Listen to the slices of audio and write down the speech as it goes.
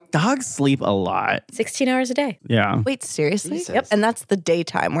Dogs sleep a lot. 16 hours a day. Yeah. Wait, seriously? Jesus. Yep. And that's the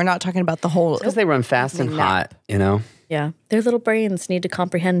daytime. We're not talking about the whole. Because they run fast and hot, you know? Yeah. Their little brains need to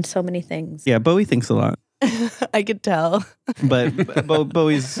comprehend so many things. Yeah, Bowie thinks a lot. I could tell. But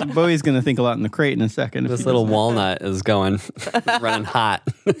Bowie's going to think a lot in the crate in a second. This little walnut is going, running hot.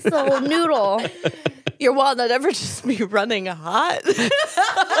 This little noodle. Your walnut ever just be running hot?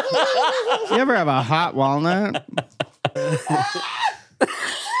 You ever have a hot walnut?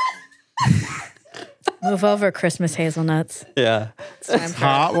 Move over, Christmas hazelnuts. Yeah. It's time for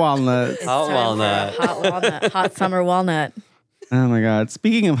Hot walnuts. Hot walnut. hot walnut. Hot summer walnut. Oh my God.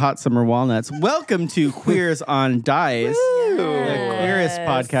 Speaking of hot summer walnuts, welcome to Queers on Dice, the queerest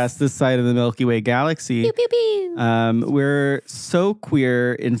podcast this side of the Milky Way galaxy. Pew, pew, pew. We're so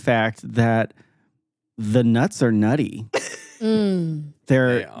queer, in fact, that the nuts are nutty.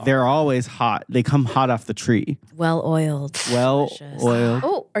 They're always hot. They come hot off the tree. Well oiled. Well Delicious. oiled.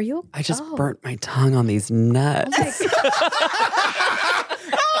 Oh, are you? I just burnt my tongue on these nuts.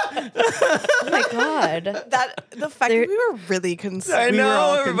 Oh my God. The fact that we were really concerned. I We were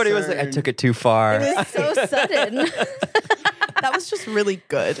all know. Everybody was like, I concerned. took it too far. It's so sudden. That was just really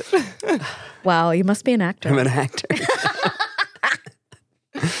good. Wow, you must be an actor. I'm an actor.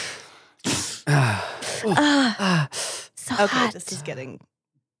 So Okay, hot. this is getting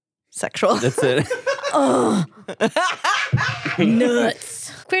sexual. That's it.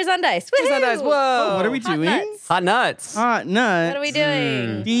 Nuts. Queers on Dice. Queers on Dice. Whoa. What are we Hot doing? nuts. Hot nuts. Hot nuts. What are we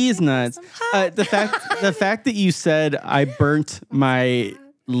doing? These nuts. The fact that you said I burnt my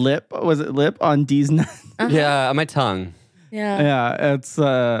lip, was it lip, on D's nuts? Yeah, on my tongue. Yeah. Yeah, it's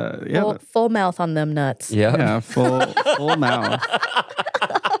Full mouth on them nuts. Yeah. full mouth.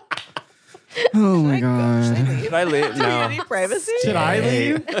 Oh my God. Should I leave? Do we No. need privacy? Should I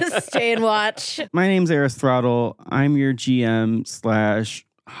leave? Stay and watch. My name's Eris Throttle. I'm your GM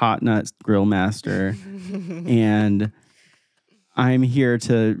 / Hot Nuts Grill Master. And I'm here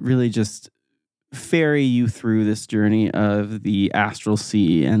to really just ferry you through this journey of the Astral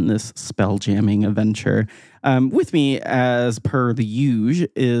Sea and this spell jamming adventure. With me, as per the usual,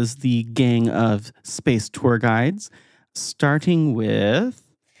 is the gang of space tour guides, starting with...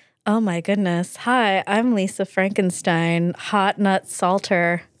 Oh my goodness. Hi, I'm Lisa Frankenstein, hot nut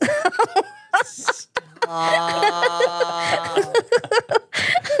salter.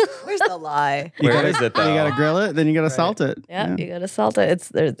 Where's the lie? Where is it, though? You gotta grill it, then you gotta salt it. Yeah, you gotta salt it.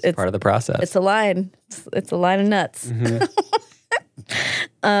 It's Part of the process. It's a line. It's a line of nuts. Mm-hmm.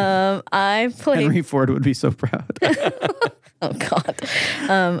 I play. Henry Ford would be so proud. Oh God.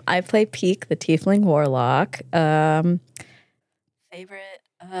 I play Pique, the Tiefling Warlock. Favorite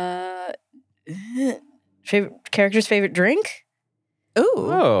character's favorite drink? Ooh.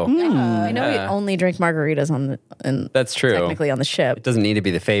 Oh. I know we Yeah. only drink margaritas That's true. technically on the ship. It doesn't need to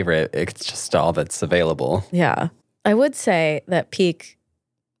be the favorite. It's just all that's available. Yeah. I would say that Pique,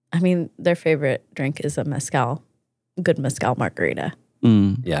 I mean, their favorite drink is a mezcal, good mezcal margarita.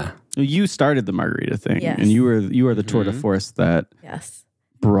 Yeah. You started the margarita thing, Yes. and you were the tour de force that Yes.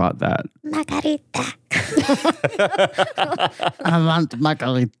 brought that. Margarita. I want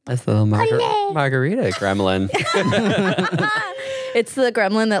margarita. That's the little margarita gremlin. It's the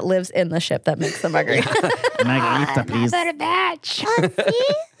gremlin that lives in the ship that makes the margarita. Margarita, please. Batch. Oh, sí,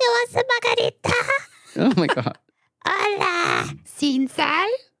 you want some margarita? Oh my God. Hola. Sin sal?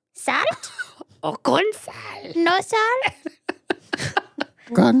 Salt? O con sal? No sal?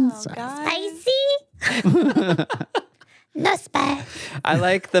 Spicy? No spice. I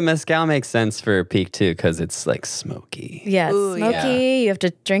like the mezcal makes sense for Pique too because it's like smoky. Yeah, it's Ooh, smoky. yeah. You have to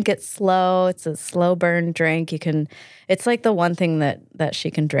drink it slow. It's a slow burn drink. It's like the one thing that she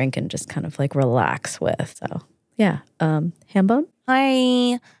can drink and just kind of like relax with. So yeah. Hambone?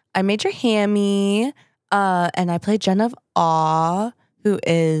 Hi, I'm Major Hammy, and I play Jen of Awe, who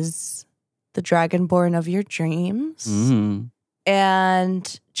is the dragonborn of your dreams. Mm.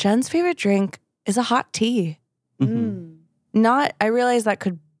 And Jen's favorite drink is a hot tea. I realize that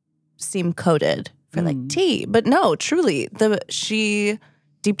could seem coded for like tea, but no, truly, she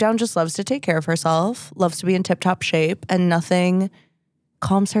deep down just loves to take care of herself, loves to be in tip-top shape, and nothing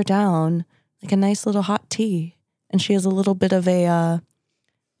calms her down like a nice little hot tea. And she has a little bit of a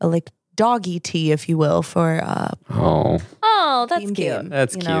like doggy tea, if you will, for Oh, that's Beam cute. Beam,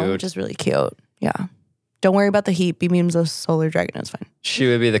 That's cute. which is really cute. Yeah. Don't worry about the heat. Beam Beam's a solar dragon. It's fine. she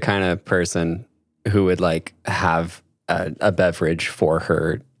would be the kind of person who would like have a beverage for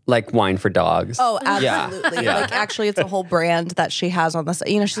her, like wine for dogs. Oh, Yeah. absolutely. Yeah. Like actually it's a whole brand that she has on this.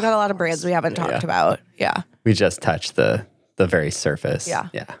 She's got a lot of brands we haven't talked about. Yeah. We just touched the very surface. Yeah.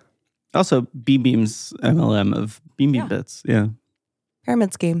 Yeah. Also, B-Beam's MLM of Beam Beam Yeah. Bits. Yeah.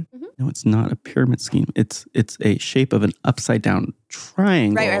 Pyramid scheme. No, it's not a pyramid scheme. It's a shape of an upside down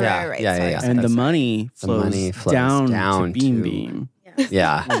triangle. Right. Yeah. Sorry. And the money flows, money flows down down to Beam to- Beam.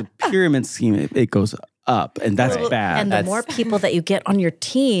 Yeah. With a pyramid scheme, it goes up, and that's Right. bad. And the more people that you get on your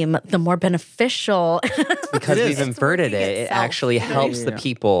team, the more beneficial. Because It we've is. inverted working it, it itself. actually helps the Yeah.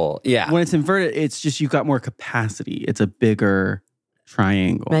 people. Yeah. When it's inverted, it's just you've got more capacity. It's a bigger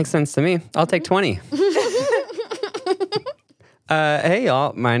triangle. Makes sense to me. I'll take 20. Hey,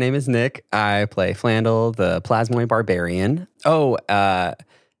 y'all. My name is Nick. I play Flandel, the Plasmoid Barbarian. I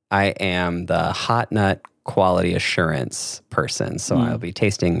am the hot nut quality assurance person. So I'll be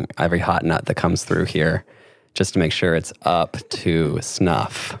tasting every hot nut that comes through here just to make sure it's up to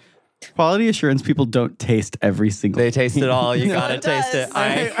snuff. Quality assurance people don't taste every single They taste it all. You gotta it taste does. it.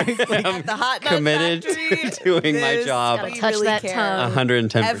 I At am the hot nut committed factory, to doing my this- job. Gotta we touch really that care. tongue.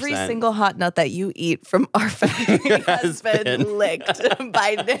 110%. Every single hot nut that you eat from our factory has Has been been. licked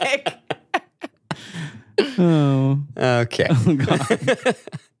by Nick. Oh, Okay.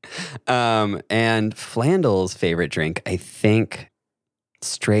 God. And Flandel's favorite drink, I think,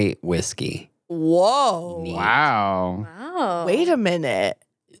 straight whiskey. Whoa. Neat. Wow. Wow. Wait a minute.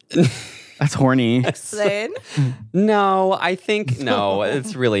 That's horny. Zane? No, I think no.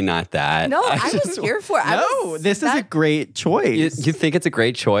 It's really not that. No, I was just- here for it. No, this is a great choice. You think it's a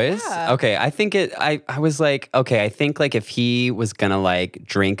great choice? Yeah. Okay, I think it. I was like, okay, I think like if he was gonna like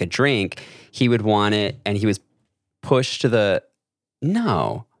drink a drink, he would want it, and he was pushed to the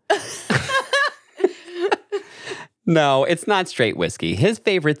no. No, it's not straight whiskey. His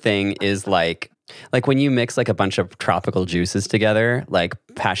favorite thing is like when you mix like a bunch of tropical juices together, like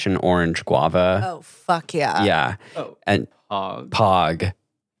passion orange guava. Oh, fuck yeah. Yeah. Oh, And Pog. pog,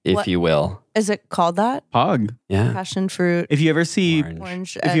 if What? you will. Is it called that? Pog. Yeah. Passion fruit, If you ever see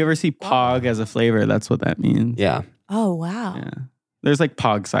orange. if you ever see guava. Pog as a flavor, that's what that means. Yeah. Oh, wow. Yeah. There's like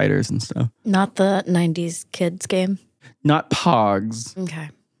Pog ciders and stuff. Not the 90s kids game. Not Pogs. Okay.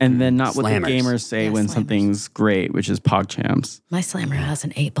 And then not what the Slammers. gamers say Yeah, when slammers. something's great, which is Pog Champs. My slammer has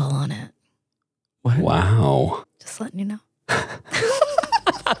an 8-ball on it. What? Wow. Just letting you know.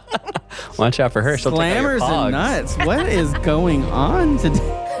 Watch out for her. She'll take out your Slammers pogs. and nuts. What is going on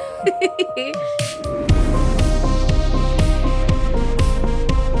today?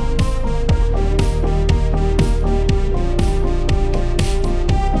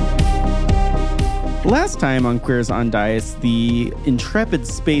 Last time on Queers on Dice, the intrepid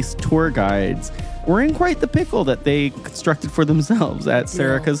space tour guides were in quite the pickle that they constructed for themselves at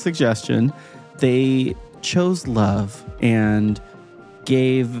Serica's suggestion. They chose love and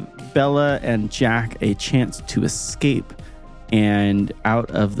gave Bella and Jack a chance to escape. And out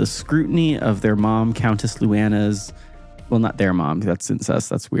of the scrutiny of their mom, Countess Luana's, well, not their mom, that's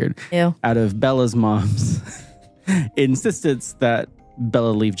incest, that's weird. Ew. Out of Bella's mom's insistence that Bella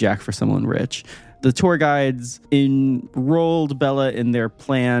leave Jack for someone rich. The tour guides enrolled Bella in their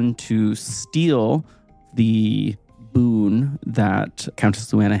plan to steal the boon that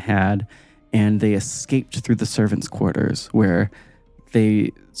Countess Luana had, and they escaped through the servants' quarters, where they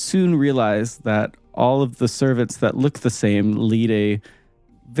soon realized that all of the servants that look the same lead a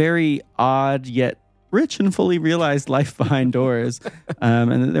very odd yet rich and fully realized life behind doors,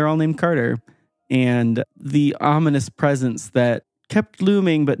 and they're all named Carter. And the ominous presence that kept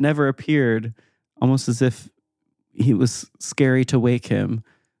looming but never appeared, almost as if he was scary to wake him,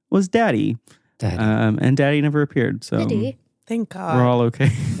 was Daddy. Daddy. And Daddy never appeared, so Daddy. Thank God. we're all okay.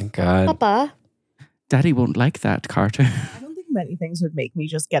 Thank God. Papa. Daddy won't like that, Carter. I don't think many things would make me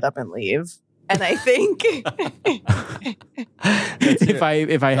just get up and leave. And I think if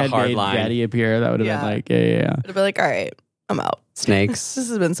I had hard made line. Daddy appear, that would have Yeah. been like, yeah. I'd be like, all right, I'm out. Snakes. This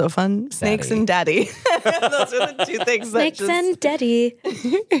has been so fun. Snakes Daddy. and daddy. Those are the two things that Snakes just... and Daddy.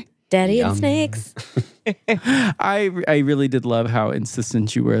 Daddy Yum. and snakes. I really did love how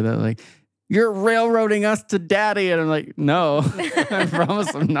insistent you were that like, you're railroading us to Daddy. And I'm like, no, I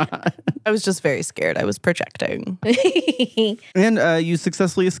promise I'm not. I was just very scared. I was projecting. And you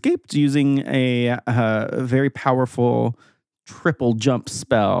successfully escaped using a very powerful triple jump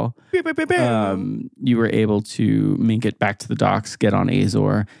spell. You were able to make it back to the docks, get on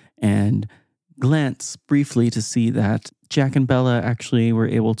Azor, and glance briefly to see that Jack and Bella actually were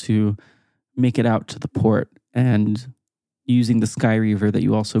able to make it out to the port, and using the Sky Reaver that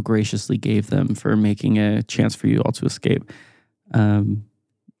you also graciously gave them for making a chance for you all to escape.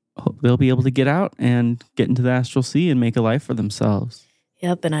 They'll be able to get out and get into the Astral Sea and make a life for themselves.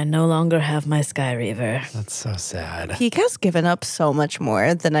 Yep, and I no longer have my Sky Reaver. That's so sad. Pique has given up so much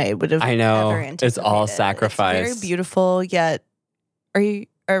more than I would have I know. ever It's all anticipated. sacrifice. It's very beautiful, yet am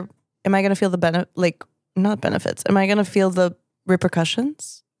I going to feel the not benefits? Am I going to feel the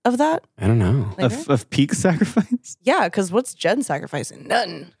repercussions of that? I don't know. Later? Of Pique sacrifice? Yeah, because what's Jen sacrificing?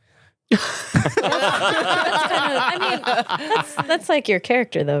 Nothing. That's like your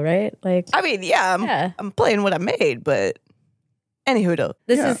character, though, right? Like, I mean, yeah. I'm playing what I made, but anywho, though.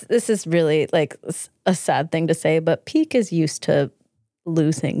 This is really like a sad thing to say, but Pique is used to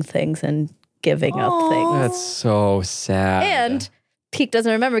losing things and giving up things. That's so sad. And Pique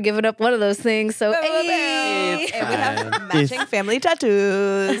doesn't remember giving up one of those things. So, And we have matching family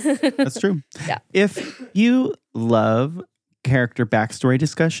tattoos. That's true. Yeah. If you love character backstory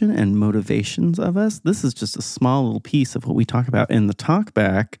discussion and motivations of us, this is just a small little piece of what we talk about in the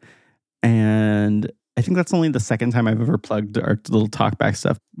talkback. And I think that's only the second time I've ever plugged our little talkback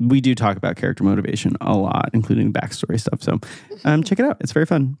stuff. We do talk about character motivation a lot, including backstory stuff. So check it out. It's very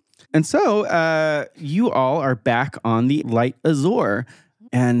fun. And so you all are back on the Light Azure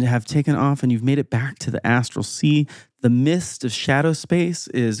and have taken off, and you've made it back to the Astral Sea. The mist of shadow space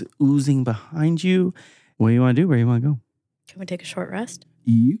is oozing behind you. What do you want to do? Where do you want to go? Can we take a short rest?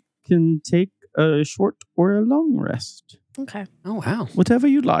 You can take a short or a long rest. Okay. Oh, wow. Whatever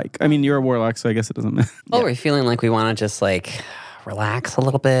you like. I mean, you're a warlock, so I guess it doesn't matter. Oh, we're feeling like we want to just like relax a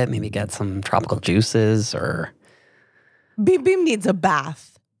little bit, maybe get some tropical juices or... Beam Beam needs a bath.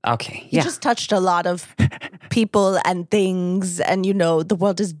 Okay, He just touched a lot of people and things, and the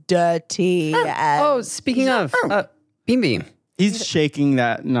world is dirty. and Oh, speaking of, Beam Beam. He's shaking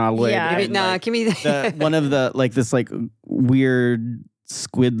that knowledge. Yeah. Give me, give me One of the, this weird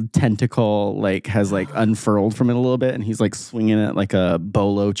squid tentacle, has unfurled from it a little bit, and he's swinging it like a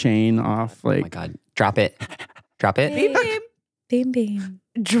bolo chain off. Oh my God. Drop it. Drop it. Beam Beam, Beam beam.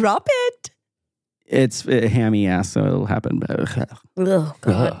 drop it. It's hammy ass, so it'll happen. Oh,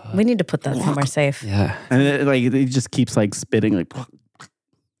 God. We need to put that somewhere safe. Yeah. And it just keeps spitting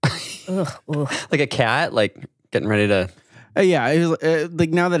Ugh, ugh. Like a cat, getting ready to... yeah, it was,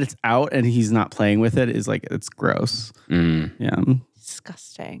 now that it's out and he's not playing with it, it's gross. Yeah.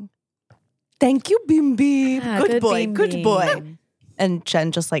 Disgusting. Thank you, Beam Beam. Ah, good boy, Beam good Beam. boy. And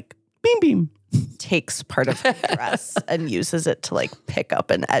Jen just Beam beam. takes part of her dress and uses it to pick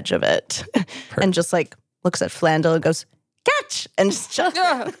up an edge of it, and just looks at Flandel and goes, "Catch!" and just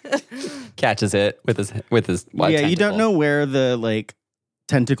Catches it with his wide Yeah, you don't tentacle. know where the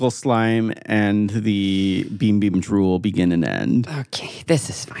tentacle slime and the beam drool begin and end. Okay, this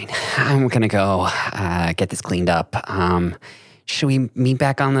is fine. I'm gonna go get this cleaned up. Should we meet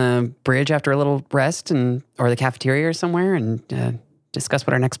back on the bridge after a little rest or the cafeteria or somewhere and discuss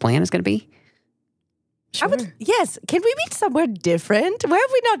what our next plan is gonna be? I would, yes. Can we meet somewhere different? Where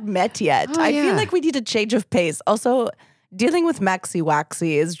have we not met yet? Oh, I feel yeah. like we need a change of pace. Also, dealing with Maxi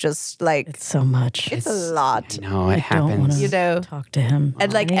Waxy is just It's so much. it's a lot. No, it I don't want happens. to talk to him.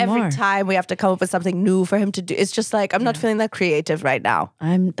 And anymore. every time we have to come up with something new for him to do. It's just I'm not feeling that creative right now.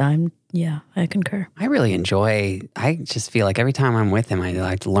 Yeah, I concur. I really enjoy. I just feel like every time I'm with him, I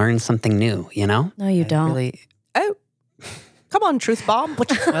like to learn something new. No, you don't. Really, Oh, come on, Truth Bomb.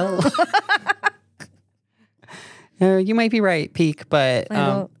 well. You might be right, Pique, but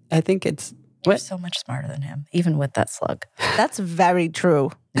Well, I think it's You're what so much smarter than him, even with that slug. That's very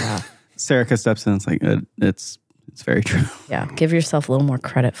true. Serica steps in. It's it's very true. Yeah, give yourself a little more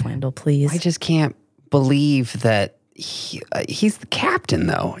credit, Flandel, please. I just can't believe that he's the captain,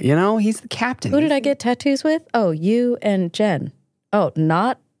 though. He's the captain. Who did I get tattoos with? Oh, you and Jen. Oh,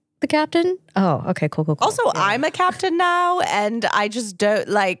 not the captain? Oh, okay, cool. Also, Yeah. I'm a captain now, and I just don't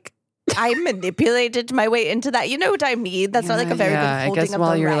I manipulated my way into that. You know what I mean? That's not a very good I holding guess of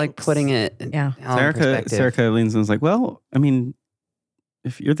while the you're ranks. putting it, Yeah. all in perspective. Serica leans in and is like, well, I mean,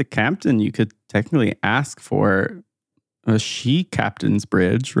 if you're the captain, you could technically ask for a she captain's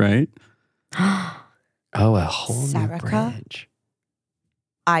bridge, right? Oh, a whole new Serica? bridge.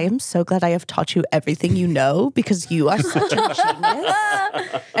 I am so glad I have taught you everything you know because you are such a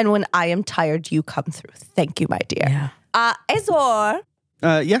genius. And when I am tired, you come through. Thank you, my dear. Yeah. Azor.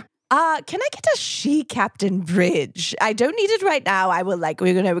 Yeah. Can I get a she captain bridge? I don't need it right now. I will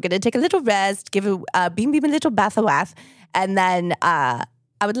we're gonna take a little rest, give Beam Beam a little bath, and then I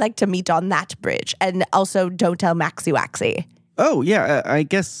would like to meet on that bridge. And also, don't tell Maxi Waxy. Oh, yeah. I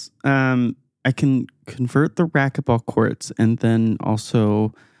guess I can convert the racquetball courts, and then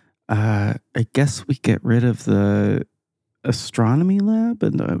also, I guess we get rid of the astronomy lab,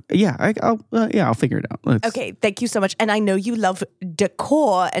 and I'll figure it out. Okay, thank you so much. And I know you love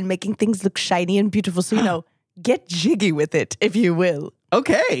decor and making things look shiny and beautiful, so get jiggy with it, if you will.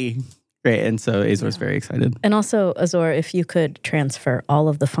 Okay. Great. And so Azor's very excited. And also, Azor, if you could transfer all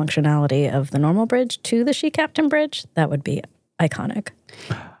of the functionality of the normal bridge to the she captain bridge, that would be iconic.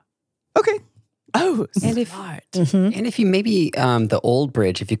 Okay. Oh, And if and if you maybe the old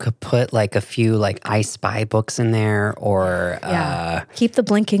bridge, if you could put like a few like I Spy books in there, or Keep the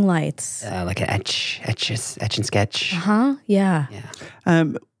blinking lights. like an etch and sketch. Yeah.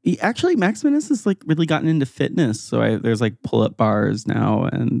 Actually, Maximinus has like really gotten into fitness. So there's like pull-up bars now,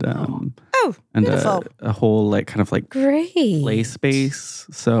 and beautiful. a whole like kind of like Great. play space.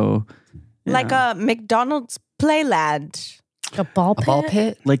 So Like a McDonald's playland. A ball pit? A ball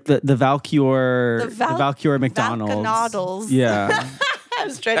pit? like the Valcure, The the Valcure McDonald's. Valcanoddles. Yeah, I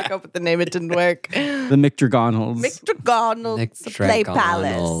was trying to come up with the name. It didn't work. the McDragonals. McDonald's Play Palace.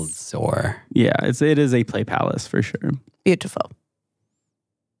 McDonald's or Yeah, it is a play palace for sure. Beautiful.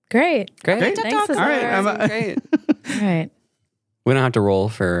 Great. great. Thanks, All right, Azar. Great. All right. We don't have to roll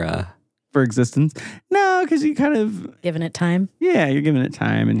for For existence. No, because you kind of Giving it time. you're giving it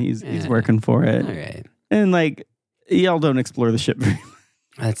time, and he's working for it. all right. And like y'all don't explore the ship very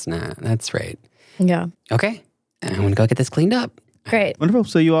much. That's right. Yeah. Okay. I'm gonna go get this cleaned up. Great. Wonderful.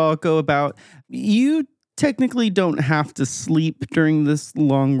 So you all go about. You technically don't have to sleep during this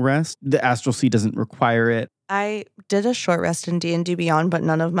long rest. The astral sea doesn't require it. I did a short rest in D&D Beyond, but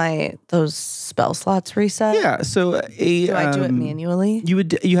none of those spell slots reset. Yeah. So Do I do it manually?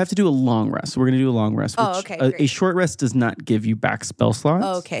 You have to do a long rest. We're going to do a long rest. Oh, which okay, A great. short rest does not give you back spell slots.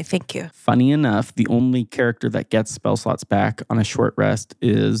 Oh, okay, thank you. Funny enough, the only character that gets spell slots back on a short rest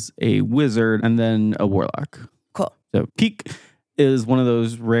is a wizard and then a warlock. Cool. So Pique is one of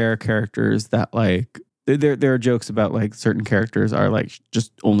those rare characters that like there are jokes about like certain characters are like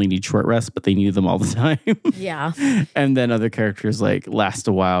just only need short rests, but they need them all the time. Yeah. And then other characters like last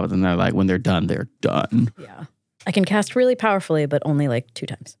a while, then they're like when they're done, they're done. Yeah. I can cast really powerfully, but only like 2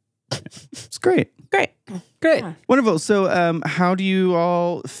 times. It's great. Great. Yeah. Wonderful. So how do you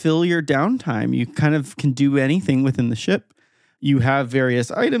all fill your downtime? You kind of can do anything within the ship. You have various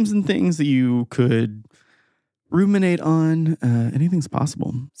items and things that you could ruminate on. Anything's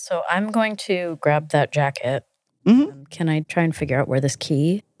possible. So I'm going to grab that jacket. Mhm. Can I try and figure out what the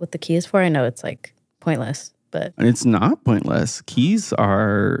key is for? I know it's like pointless, but And it's not pointless. Keys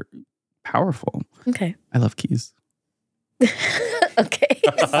are powerful. okay. I love keys. Okay.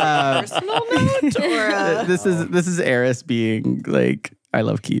 Personal note or this is Eris being like, I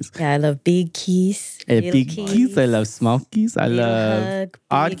love keys. Yeah, I love big keys. little Big keys. I love small keys. I Little love hug,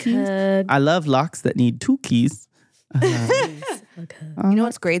 odd big keys. hug. I love locks that need 2 keys. Hug, hug. You know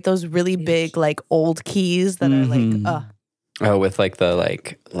what's great? Those really big, like old keys that are Mhm. like Oh, with like the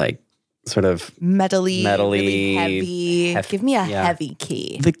like sort of metally, really Metally, heavy. Give me a yeah. heavy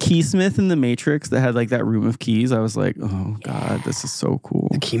key. The keysmith in the Matrix that had like that room of keys. I was like, oh God, this is so cool.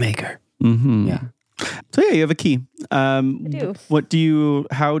 keymaker. Mm-hmm. Yeah. So yeah, you have a key. do.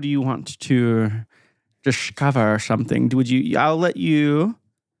 How do you want to discover something? I will let you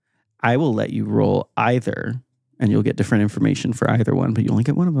roll either, and you'll get different information for either one, but you only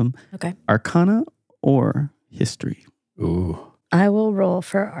get one of them. Okay. Arcana or history. Ooh. I will roll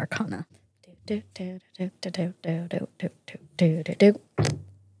for Arcana.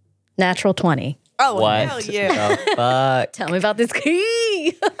 Natural 20. Oh, What hell yeah. the fuck? Tell me about this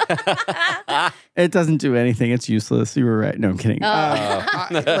key. It doesn't do anything. It's useless. You were right. No, I'm kidding.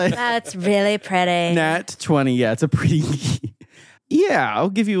 That's really pretty. Nat 20. Yeah, it's a pretty key. Yeah, I'll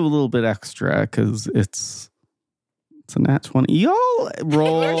give you a little bit extra because it's a nat 20. Y'all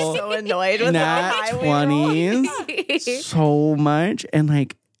roll We're so annoyed with nat how high we roll. 20s so much. And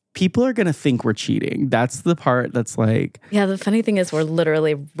like, people are going to think we're cheating. That's the part that's like, Yeah, the funny thing is we're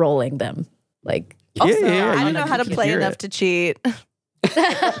literally rolling them. Like, Also, yeah, I you don't know how to can play hear enough it. to cheat.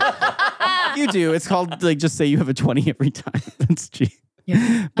 you do. It's called like, just say you have a 20 every time. That's cheap.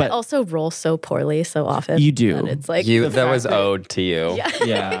 yeah. But I also roll so poorly so often. You do. that it's like That was owed to you. Yeah.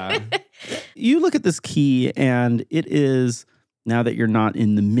 yeah. You look at this key, and it is, now that you're not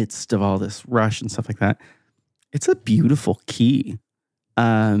in the midst of all this rush and stuff like that, it's a beautiful key.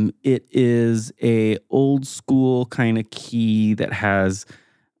 It is a old school kind of key that has,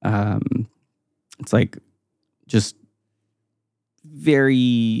 it's like just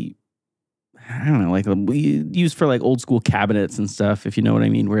very, I don't know, like used for like old school cabinets and stuff, if you know what I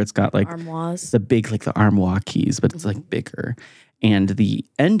mean, where it's got like armoires. the big, like the armoire keys, but it's like bigger. And the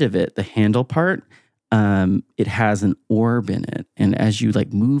end of it, the handle part, it has an orb in it. And as you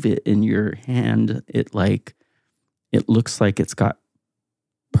like move it in your hand, it looks like it's got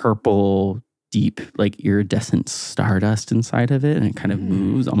purple, deep, like iridescent stardust inside of it. And it kind of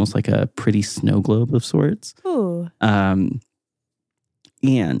moves almost like a pretty snow globe of sorts. Ooh.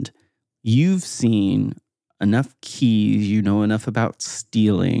 And you've seen enough keys, you know enough about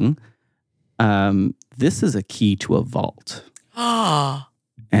stealing. This is a key to a vault.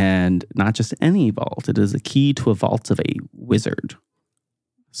 And not just any vault. It is a key to a vault of a wizard.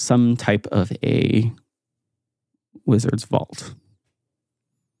 Some type of a wizard's vault.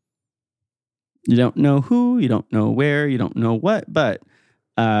 You don't know who, you don't know where, you don't know what, but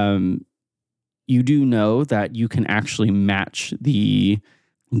you do know that you can actually match the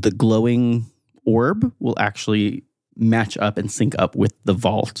glowing orb will actually match up and sync up with the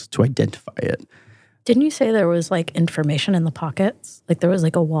vault to identify it. Didn't you say there was like information in the pockets? Like there was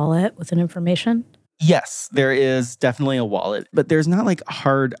like a wallet with an information? Yes, there is definitely a wallet, but there's not like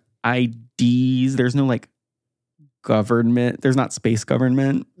hard IDs. There's no like government. There's not space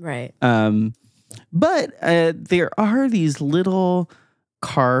government. Right. But there are these little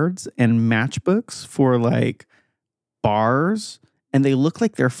cards and matchbooks for like bars, and they look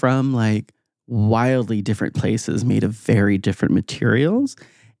like they're from like wildly different places made of very different materials.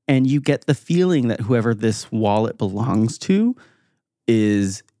 And you get the feeling that whoever this wallet belongs to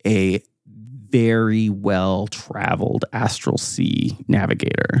is a very well-traveled astral sea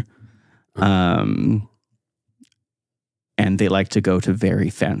navigator. And they like to go to very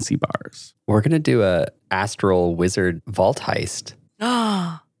fancy bars. We're going to do a astral wizard vault heist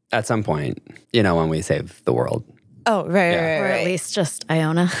at some point, when we save the world. Oh, right, Yeah. right, Or right. at least just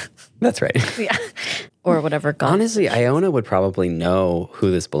Iona. That's right. Yeah. Or whatever god. Honestly, Iona would probably know who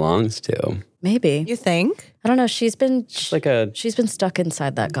this belongs to. Maybe. You think? I don't know. She's been Like she's been stuck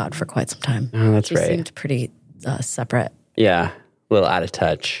inside that god for quite some time. Oh, that's she right. seemed pretty separate. Yeah, a little out of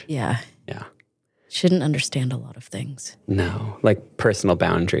touch. Yeah. Yeah. She didn't understand a lot of things. No, like personal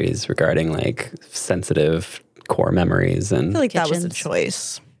boundaries regarding like sensitive core memories I and feel like that was a Kitchens.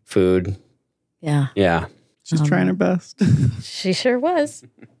 choice. food. Yeah. Yeah. She's trying her best. She sure was.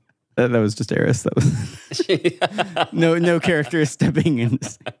 That was just Eris. That was no character stepping in.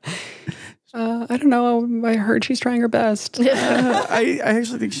 I don't know. I heard she's trying her best. I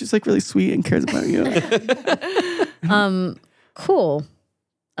actually think she's like really sweet and cares about you. Cool.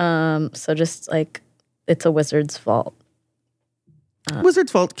 So just like it's a wizard's vault.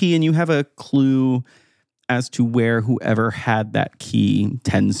 Wizard's Vault key, and you have a clue as to where whoever had that key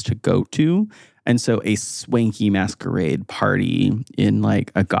tends to go to. And so a swanky masquerade party in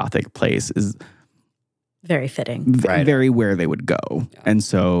like a gothic place is Very fitting. Right. very where they would go. Yeah. And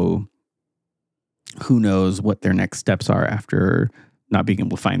so who knows what their next steps are after not being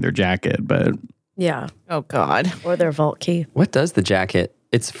able to find their jacket, but Yeah. Oh, God. Or their vault key. What does the jacket?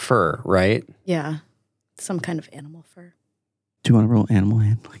 It's fur, right? Yeah. Some kind of animal fur. do you want to roll animal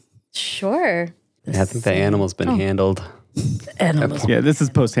handling? Sure. I think the animal's been handled. Animals. Yeah, this is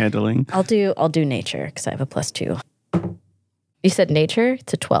post-handling. I'll do nature because I have a +2. You said nature?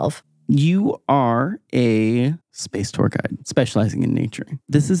 It's a 12. You are a space tour guide specializing in nature.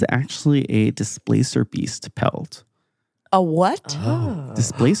 This is actually a displacer beast pelt. A what? Oh.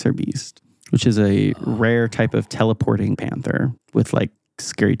 Displacer beast, which is a rare type of teleporting panther with like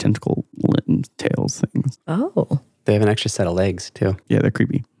scary tentacle tails things. Oh. They have an extra set of legs too. Yeah, they're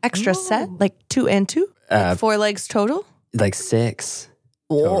creepy. Extra set? Like 2 and 2? Like 4 legs total? Like 6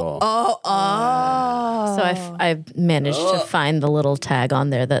 total. Oh. So I've managed to find the little tag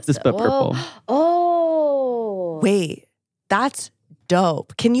on there that's This but purple. Oh. Wait, that's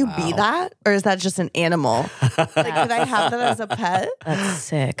dope. Can you be Wow. that? Or is that just an animal? Like, can I have that as a pet? That's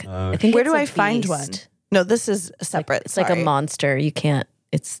sick. I think Where it's do a I find beast. one? No, this is separate. It's like a monster. You can't.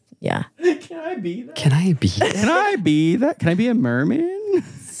 It's yeah. Can I be that? Can I be? Can I be that? Can I be a merman?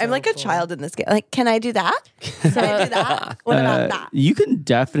 I'm like a child in this game. Like, can I do that? Can I do that? What about that? You can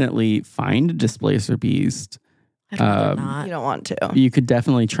definitely find a displacer beast. I'd rather Um, not. You don't want to. You could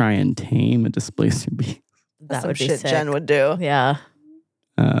definitely try and tame a displacer beast. That Some would be shit sick. Jen would do. Yeah.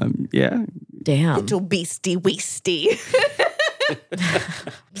 Yeah. Damn. Little beastie weastie.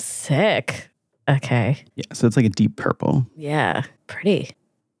 Sick. Okay. Yeah. So it's like a deep purple. Yeah. Pretty.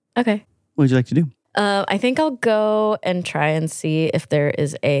 Okay. What would you like to do? I think I'll go and try and see if there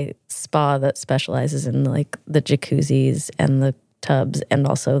is a spa that specializes in like the jacuzzis and the tubs and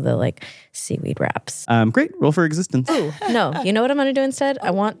also the like seaweed wraps. Great. Roll for existence. Ooh, no, you know what I'm gonna do instead?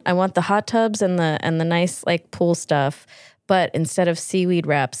 I want the hot tubs and the nice like pool stuff, but instead of seaweed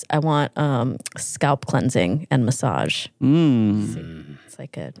wraps, I want scalp cleansing and massage. It's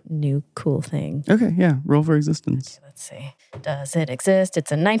like a new cool thing. Okay. Yeah. Roll for existence. Let's see. Does it exist?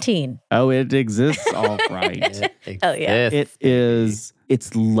 It's a 19. Oh, it exists. All right. Hell yeah.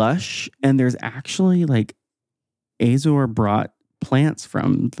 It's lush, and there's actually like Azor brought plants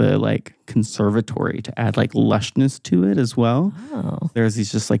from the like conservatory to add like lushness to it as well. Oh. There's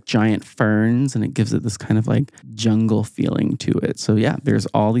these just like giant ferns, and it gives it this kind of like jungle feeling to it. So yeah, there's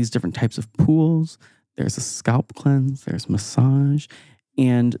all these different types of pools. There's a scalp cleanse, there's massage,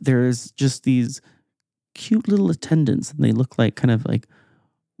 And there's just these cute little attendants, and they look like kind of like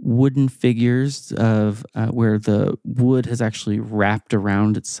wooden figures of where the wood has actually wrapped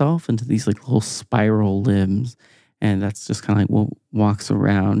around itself into these like little spiral limbs. And that's just kind of like what walks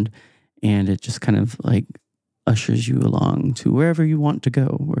around, and it just kind of like ushers you along to wherever you want to go,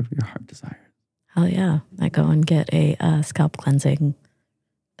 wherever your heart desires. Hell yeah. I go and get a scalp cleansing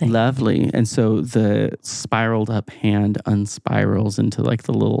thing. Lovely. And so the spiraled up hand unspirals into like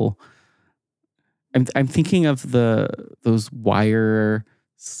the little, I'm thinking of those wire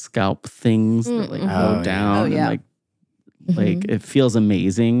scalp things that like go down and like it feels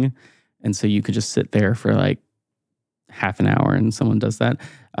amazing. And so you could just sit there for like half an hour and someone does that.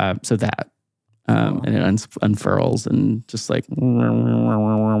 So that, and it unfurls and just like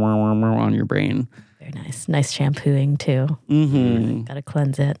on your brain. Very nice. Nice shampooing too. Mm-hmm. Got to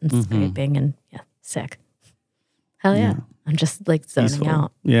cleanse it and scraping and sick. Hell yeah. I'm just like zoning Peaceful.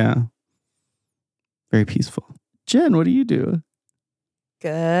 out. Yeah. Very peaceful. Jen, what do you do?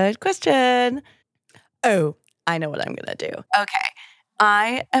 Good question. Oh, I know what I'm going to do. Okay.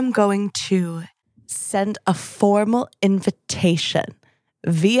 I am going to send a formal invitation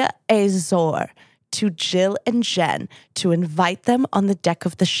via Azor to Jill and Jen to invite them on the deck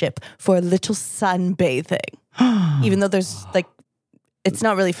of the ship for a little sunbathing. Even though there's like, it's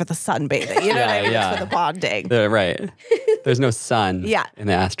not really for the sunbathing. You know what I mean? It's for the bonding. Right. There's no sun in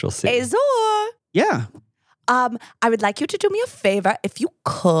the astral sea. Azor. Yeah. I would like you to do me a favor, if you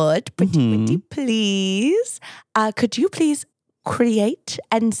could, pretty please. Could you please create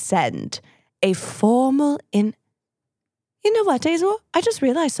and send a formal in... You know what, Azor? I just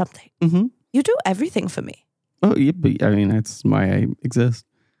realized something. Mm-hmm. You do everything for me. Oh, yeah, but I mean, that's why I exist.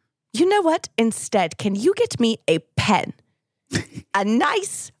 You know what? Instead, can you get me a pen? A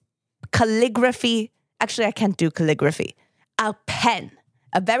nice calligraphy. Actually, I can't do calligraphy. A pen.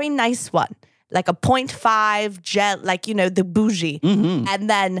 A very nice one. Like a 0.5 gel, like, you know, the bougie. Mm-hmm. And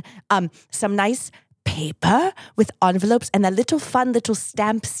then some nice paper with envelopes and a little fun little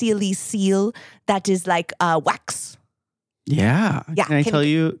stamp sealy seal that is like wax. Yeah. Yeah, Can I tell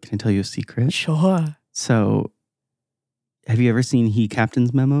you a secret? Sure. So, have you ever seen He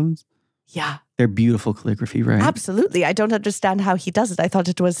Captain's memos? Yeah. They're beautiful calligraphy, right? Absolutely. I don't understand how he does it. I thought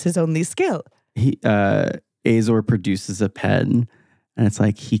it was his only skill. Azor produces a pen, and it's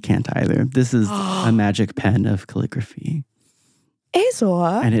like, he can't either. This is a magic pen of calligraphy.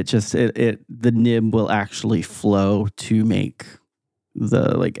 Azor. And it just, the nib will actually flow to make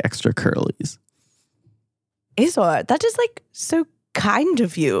the like extra curlies. Azor, that is like so kind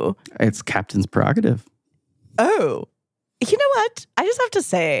of you. It's Captain's prerogative. Oh, you know what? I just have to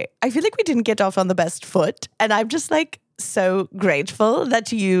say, I feel like we didn't get off on the best foot. And I'm just like so grateful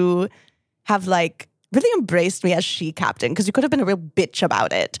that you have like really embraced me as she captain, because you could have been a real bitch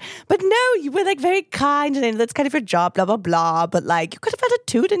about it. But no, you were like very kind and that's kind of your job, blah, blah, blah. But like you could have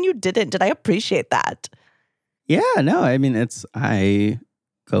attitude and you didn't. And I appreciate that. Yeah, no, I mean, I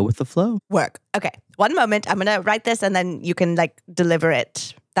go with the flow. Work. Okay. One moment. I'm going to write this and then you can like deliver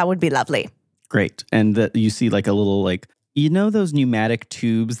it. That would be lovely. Great. And that you see like a little like, you know those pneumatic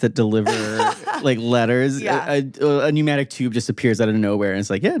tubes that deliver like letters? Yeah. A pneumatic tube just appears out of nowhere and it's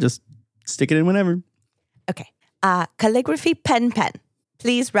like, yeah, just stick it in whenever. Okay. Calligraphy pen.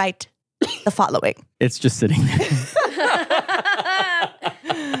 Please write the following. It's just sitting there.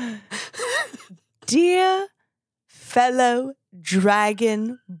 Dear fellow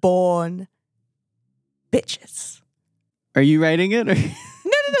dragon-born bitches. Are you writing it? Or? No,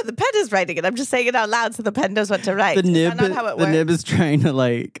 the pen is writing it. I'm just saying it out loud so the pen knows what to write. The nib, Is that not how it the works? nib is trying to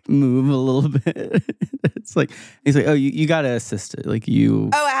like move a little bit. It's like, he's like, oh, you got to assist it. Like you.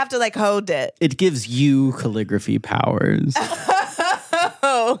 Oh, I have to like hold it. It gives you calligraphy powers.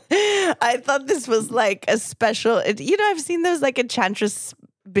 Oh, I thought this was like a special. I've seen those like enchantress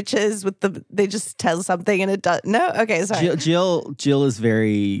bitches with they just tell something and it does. No, okay, sorry. Jill is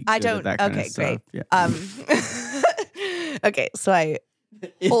very. I good at don't. that kind Okay, of stuff. great. Yeah. Okay, so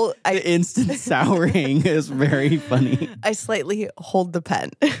The instant souring is very funny. I slightly hold the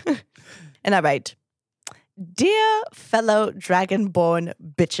pen and I write, Dear fellow dragonborn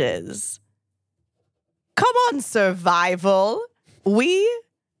bitches, come on, survival. We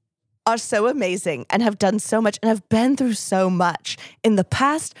are so amazing and have done so much and have been through so much in the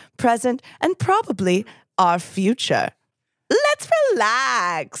past, present, and probably our future. Let's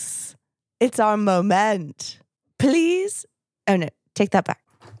relax. It's our moment. Please. Oh no, take that back.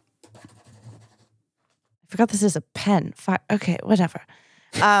 I forgot this is a pen. Okay, whatever.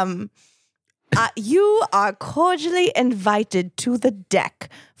 You are cordially invited to the deck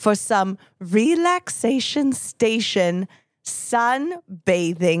for some relaxation station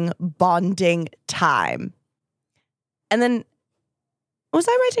sunbathing bonding time. And then, was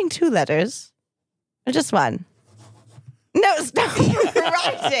I writing 2 letters? Or just one? No, stop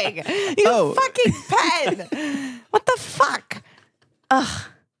writing. You fucking pen. What the fuck? Ugh.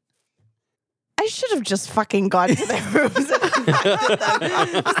 I should have just fucking gone to their rooms and invited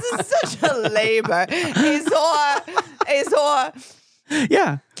them. This is such a labor. Azor.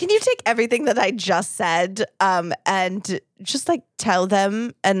 Yeah. Can you take everything that I just said and just like tell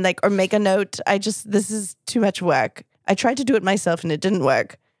them and like, or make a note? This is too much work. I tried to do it myself and it didn't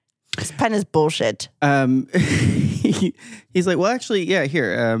work. This pen is bullshit. He's like, well, actually, yeah,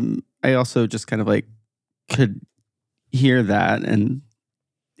 here. I also just kind of like could hear that and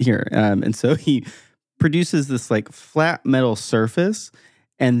here. And so he produces this like flat metal surface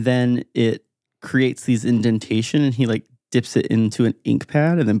and then it creates these indentation and he like dips it into an ink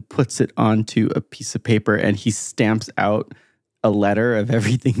pad and then puts it onto a piece of paper and he stamps out a letter of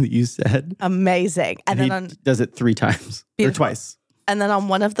everything that you said. Amazing. And then he does it 3 times or twice. And then on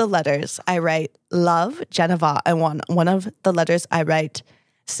one of the letters, I write, love, Geneva. And one of the letters, I write,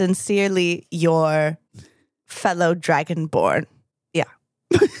 sincerely, your fellow dragonborn. Yeah.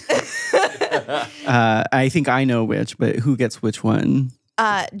 I think I know which, but who gets which one?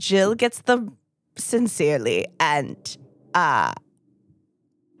 Jill gets the sincerely, and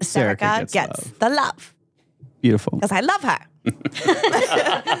Serica gets the love. Beautiful. Because I love her.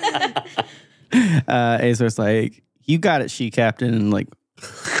 Azor's like, you got it, she captain, and like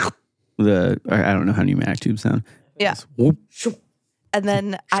I don't know how pneumatic tubes sound. Yeah. And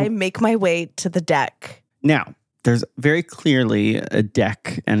then I make my way to the deck. Now, there's very clearly a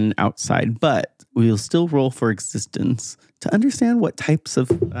deck and an outside, but we'll still roll for existence to understand what types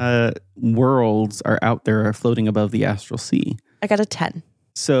of worlds are out there or floating above the astral sea. I got a 10.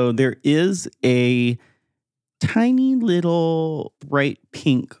 So there is a tiny little bright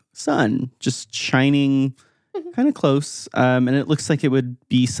pink sun just shining kind of close. And it looks like it would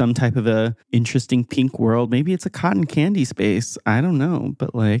be some type of a interesting pink world. Maybe it's a cotton candy space. I don't know.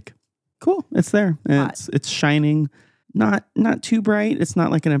 But like, cool. It's there. And it's shining. Not too bright. It's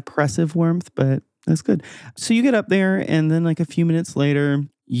not like an oppressive warmth, but that's good. So you get up there and then like a few minutes later,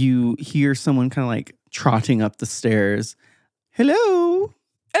 you hear someone kind of like trotting up the stairs. Hello.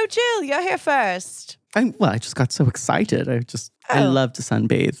 Oh, Jill, you're here first. I just got so excited. I love to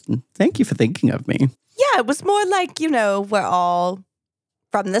sunbathe. And thank you for thinking of me. Yeah, it was more like, we're all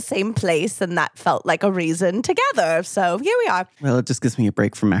from the same place and that felt like a reason together. So here we are. Well, it just gives me a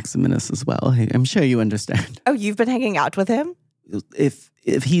break from Maximinus as well. I'm sure you understand. Oh, you've been hanging out with him? If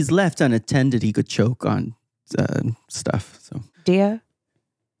he's left unattended, he could choke on stuff. So, dear,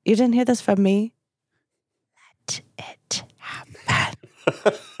 you didn't hear this from me? Let it happen.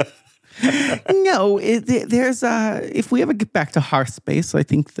 No, there's if we ever get back to Hearthspace, I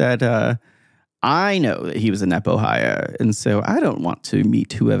think that I know that he was a Nepo hire, and so I don't want to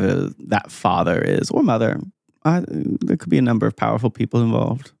meet whoever that father is or mother. There could be a number of powerful people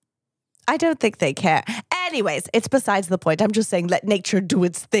involved. I don't think they care. Anyways, it's besides the point. I'm just saying, let nature do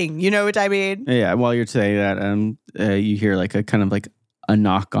its thing. You know what I mean? Yeah. While you're saying that, you hear like a kind of like a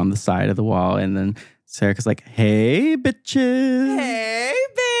knock on the side of the wall, and then Serica's like, "Hey, bitches! Hey,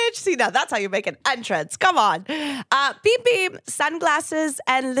 bitch! See, now that's how you make an entrance. Come on, beep beep, sunglasses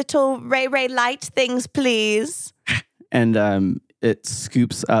and little ray light things, please." And it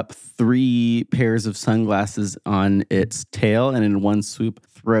scoops up 3 pairs of sunglasses on its tail, and in one swoop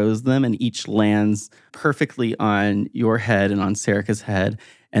throws them, and each lands perfectly on your head and on Serica's head,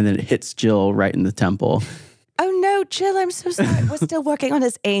 and then it hits Jill right in the temple. Oh no, Jill, I'm so sorry. We're still working on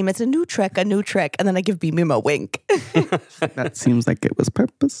his aim. It's a new trick. And then I give Beam a wink. That seems like it was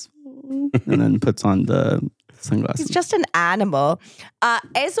purposeful. And then puts on the sunglasses. He's just an animal.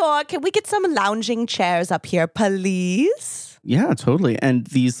 Azor, can we get some lounging chairs up here, please? Yeah, totally. And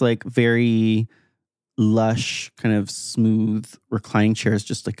these like very lush, kind of smooth reclining chairs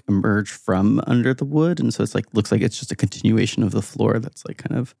just like emerge from under the wood. And so it's like, looks like it's just a continuation of the floor that's like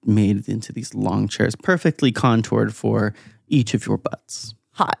kind of made into these long chairs, perfectly contoured for each of your butts.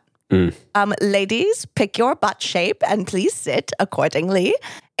 Hot. Ladies, pick your butt shape and please sit accordingly.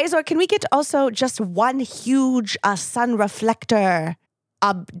 Azor, can we get also just one huge sun reflector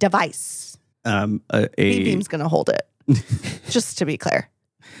device? B-Beam's going to hold it. Just to be clear.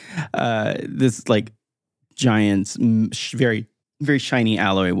 This like giant, very, very shiny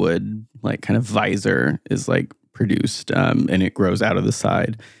alloy wood, like kind of visor is like produced and it grows out of the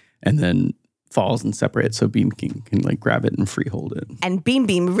side and then falls and separates so Beam can like grab it and free hold it. And Beam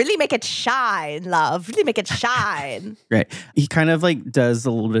really make it shine, love. Really make it shine. Right. He kind of like does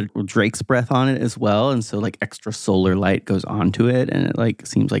a little bit of Drake's breath on it as well. And so like extra solar light goes onto it and it like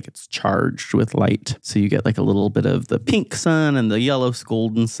seems like it's charged with light. So you get like a little bit of the pink sun and the yellow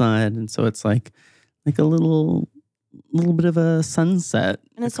golden sun. And so it's like a little bit of a sunset.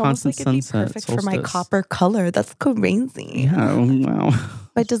 And it's almost like it'd be perfect for my copper color. That's crazy. Yeah. Wow.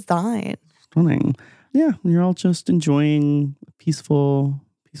 By design. Stunning. Yeah, you're all just enjoying a peaceful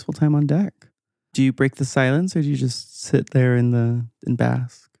time on deck. Do you break the silence or do you just sit there and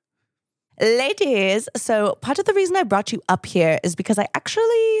bask? Ladies, so part of the reason I brought you up here is because I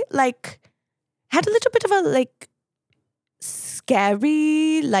actually like had a little bit of a like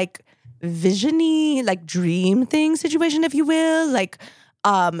scary, like vision-y, like dream thing situation, if you will. Like,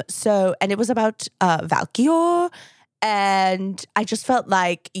 and it was about Valkyr. And I just felt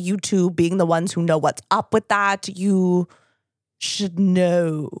like you two being the ones who know what's up with that, you should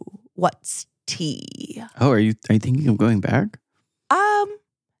know what's tea. Oh, are you thinking of going back?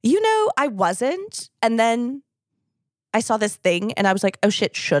 I wasn't. And then I saw this thing and I was like, oh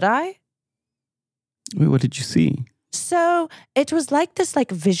shit, should I? Wait, what did you see? So it was like this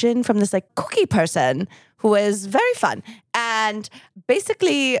like vision from this like cookie person who was very fun. And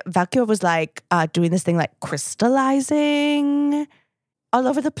basically Valkyr was like doing this thing like crystallizing all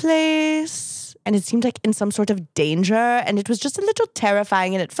over the place. And it seemed like in some sort of danger. And it was just a little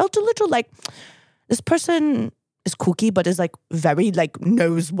terrifying. And it felt a little like this person is kooky, but is like very like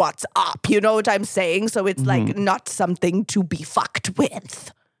knows what's up. You know what I'm saying? So it's like not something to be fucked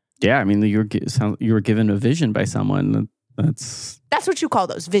with. Yeah, I mean, you were given a vision by someone. That's what you call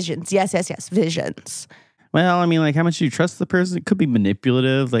those, visions. Yes, visions. Well, I mean, like, how much do you trust the person? It could be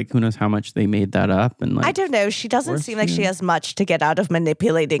manipulative. Like, who knows how much they made that up? And like, I don't know. She doesn't seem like she has much to get out of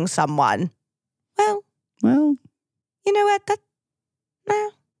manipulating someone. Well, you know what?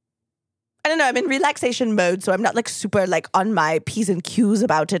 I don't know. I'm in relaxation mode, so I'm not like super like on my P's and Q's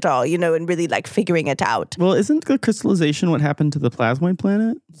about it all, and really like figuring it out. Well, isn't the crystallization what happened to the plasmoid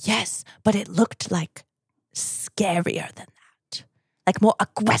planet? Yes, but it looked like scarier than that. Like more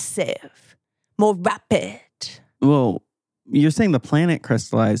aggressive, more rapid. Well, you're saying the planet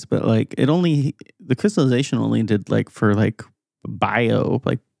crystallized, but like the crystallization only did like for like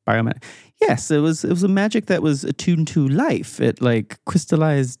biomatter. Yes, it was a magic that was attuned to life. It like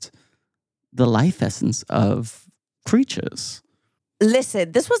crystallized the life essence of creatures.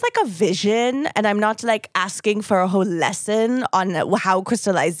 Listen, this was like a vision, and I'm not like asking for a whole lesson on how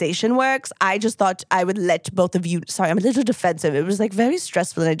crystallization works. I just thought I would let both of you. Sorry, I'm a little defensive. It was like very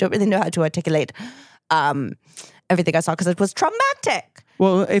stressful, and I don't really know how to articulate everything I saw because it was traumatic.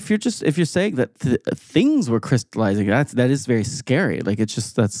 Well, if you're saying that things were crystallizing, that is very scary. Like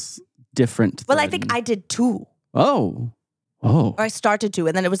that's different. Well, I think I did too. Oh. Or I started to,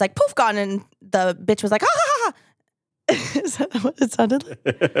 and then it was like poof, gone, and the bitch was like, ha ha ha. Is that what it sounded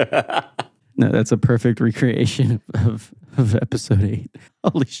like? No, that's a perfect recreation of episode 8.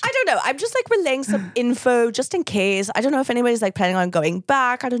 Holy shit. I don't know. I'm just like relaying some info just in case. I don't know if anybody's like planning on going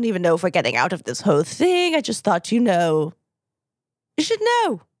back. I don't even know if we're getting out of this whole thing. I just thought, you should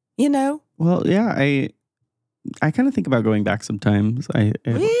know, Well, yeah, I kind of think about going back sometimes.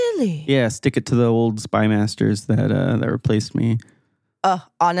 Really? Yeah, stick it to the old spy masters that replaced me.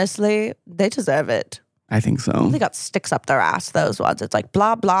 Honestly, they deserve it. I think so. They got sticks up their ass, those ones. It's like,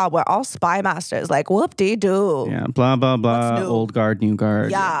 blah, blah, we're all spy masters. Like, whoop-dee-doo. Yeah, blah, blah, blah, old guard, new guard.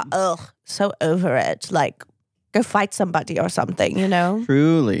 Yeah, so over it. Like, go fight somebody or something,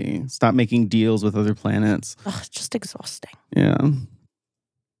 Truly. Stop making deals with other planets. Ugh, just exhausting. Yeah.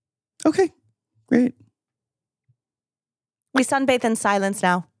 Okay, great. We sunbathe in silence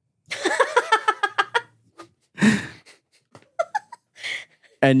now.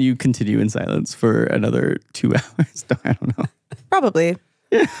 And you continue in silence for another 2 hours. No, I don't know. Probably.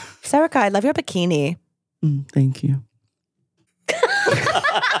 Yeah. Sarika, I love your bikini. Thank you.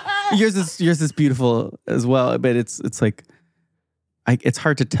 yours is beautiful as well, but it's like it's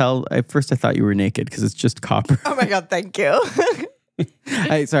hard to tell. At first, I thought you were naked because it's just copper. Oh my god, thank you.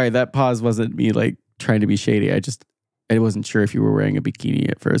 Sorry, that pause wasn't me like trying to be shady. I wasn't sure if you were wearing a bikini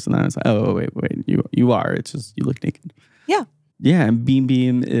at first, and then I was like, oh wait, you are. It's just you look naked. Yeah. Yeah, and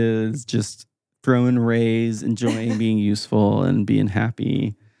Beam is just throwing rays, enjoying being useful and being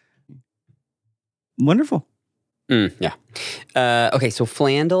happy. Wonderful. Yeah. Okay, so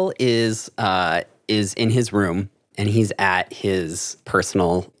Flandel is in his room, and he's at his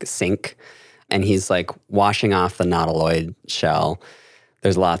personal sink, and he's like washing off the nautiloid shell.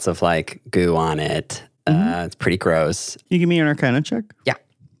 There's lots of like goo on it. It's pretty gross. Can you give me an Arcana check? Yeah.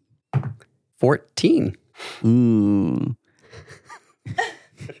 14. Ooh.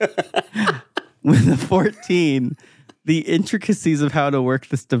 With a 14, the intricacies of how to work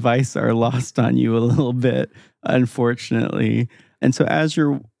this device are lost on you a little bit, unfortunately. And so as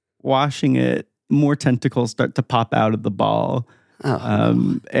you're washing it, more tentacles start to pop out of the ball.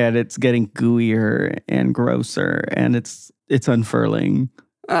 And it's getting gooier and grosser, and it's unfurling.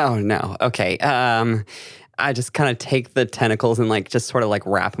 Oh, no. Okay. I just kind of take the tentacles and like just sort of like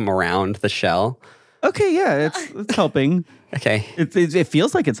wrap them around the shell. Okay, yeah, it's helping. Okay. It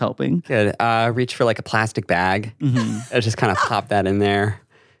feels like it's helping. Good. Reach for like a plastic bag. I just kind of pop that in there.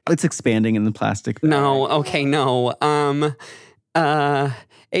 It's expanding in the plastic bag. No. Okay. No.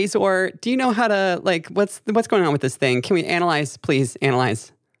 Azor, do you know how to like what's going on with this thing? Can we analyze, please?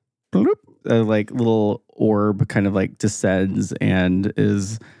 Analyze. Bloop. A like little orb kind of like descends and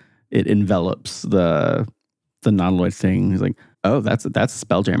it envelops the non-Lloyd thing. He's like, oh, that's a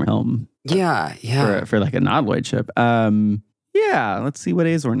Spelljammer helm. Yeah. For like a non-Lloyd ship. Yeah. Let's see what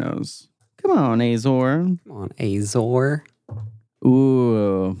Azor knows. Come on, Azor. Come on, Azor.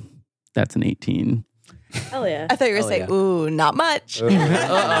 Ooh, that's an 18. Hell yeah. I thought you were saying, ooh, not much.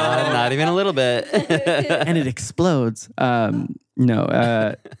 Not even a little bit. And it explodes.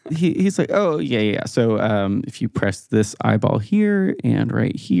 He's like, oh, yeah. So if you press this eyeball here and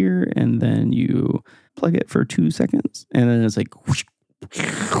right here, and then you plug it for 2 seconds, and then it's like, whoosh,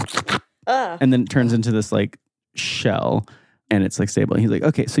 and then it turns into this like shell, and it's like stable. And he's like,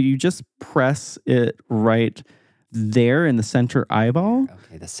 okay, so you just press it right there in the center eyeball,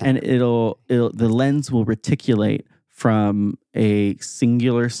 Okay, the center. and the lens will reticulate from a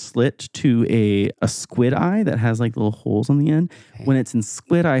singular slit to a squid eye that has like little holes on the end. Okay. When it's in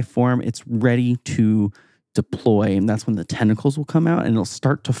squid eye form, it's ready to deploy, and that's when the tentacles will come out, and it'll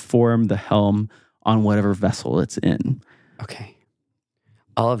start to form the helm on whatever vessel it's in. Okay.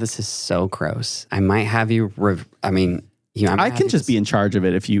 All of this is so gross. I might have you. I can just be in charge of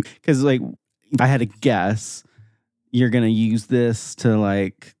it because like if I had to guess, you're gonna use this to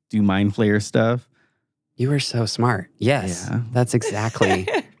like do mind flayer stuff. You are so smart. Yes, Yeah. that's exactly.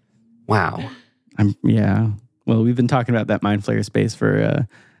 Wow. Well, we've been talking about that mind flayer space for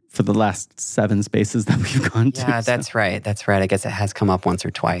the last 7 spaces that we've gone to. Yeah, that's right. That's right. I guess it has come up once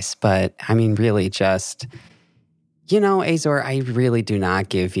or twice, but I mean, really, just Azor, I really do not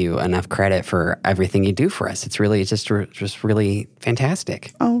give you enough credit for everything you do for us. It's really just really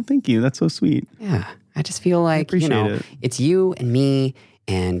fantastic. Oh, thank you. That's so sweet. Yeah, I just feel like appreciate it. It's you and me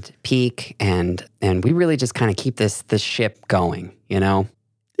and Pique, and we really just kind of keep this ship going. Yeah,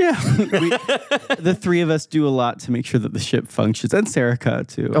 the 3 of us do a lot to make sure that the ship functions, and Serica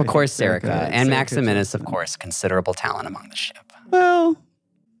too. Of course, Serica and Serica Maximinus, too. of course, considerable talent among the ship. Well,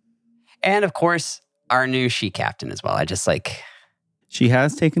 And of course, our new she captain as well. I just like she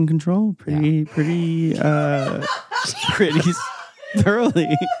has taken control pretty thoroughly.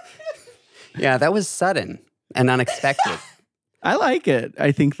 Yeah, that was sudden and unexpected. I like it.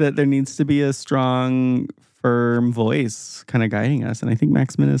 I think that there needs to be a strong, firm voice kind of guiding us. And I think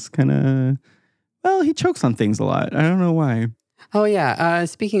Maximinus he chokes on things a lot. I don't know why. Oh yeah.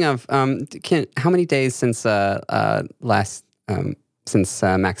 Speaking of, how many days since Maximinus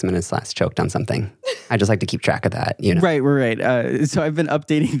last choked on something? I just like to keep track of that. Right. We're right. So I've been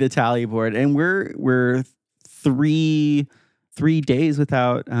updating the tally board, and we're 3 days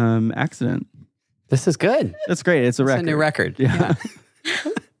without accident. This is good. That's great. It's a record. It's a new record. Yeah.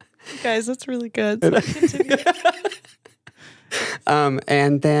 Guys, that's really good.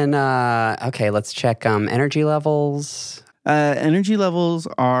 And then, okay, let's check energy levels. Energy levels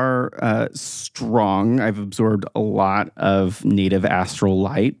are strong. I've absorbed a lot of native astral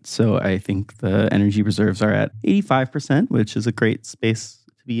light, so I think the energy reserves are at 85%, which is a great space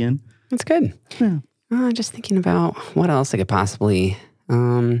to be in. That's good. Yeah. Just thinking about what else I could possibly.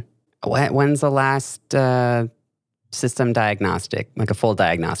 When's the last system diagnostic, like a full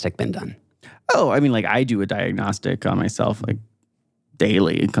diagnostic, been done? Oh, I mean, like I do a diagnostic on myself like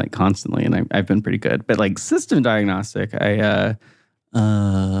daily, like constantly, and I've been pretty good. But like system diagnostic, I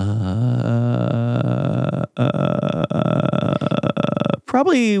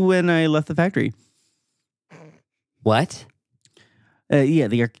probably when I left the factory. What? Yeah,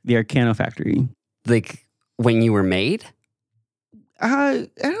 the Arcano factory. Like when you were made? I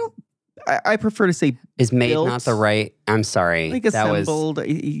don't. I prefer to say Is made built, not the right? I'm sorry. like that was assembled.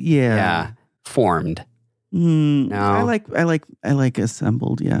 Yeah. Formed. No. No. I like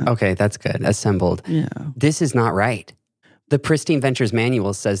assembled. Yeah. Okay, that's good. Assembled. Yeah. This is not right. The Pristine Ventures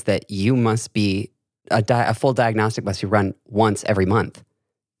manual says that you must be a full diagnostic must be run once every month,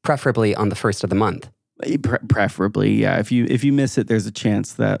 preferably on the first of the month. Preferably, yeah. If you miss it, there's a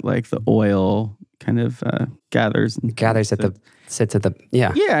chance that like the oil kind of gathers and sits at the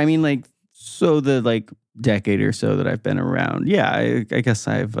yeah. Yeah, I mean, like, so the like decade or so that I've been around, yeah, I guess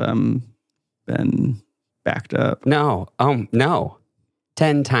I've been backed up. No,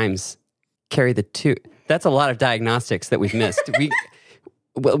 10 times carry the 2. That's a lot of diagnostics that we've missed.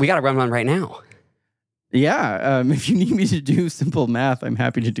 we got to run one right now. Yeah, if you need me to do simple math, I'm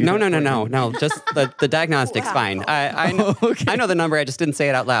happy to do No. that. Just the diagnostic's fine. I know, Okay. I know the number. I just didn't say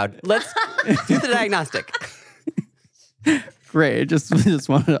it out loud. Let's do the diagnostic. Great. Just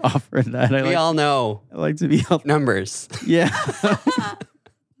wanted to offer that. We all know I like to be helpful. numbers. Yeah.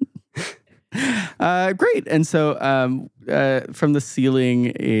 Great. And so from the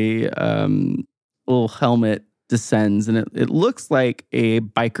ceiling, a little helmet descends, and it looks like a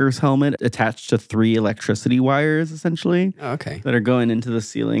biker's helmet attached to 3 electricity wires, essentially, Okay. that are going into the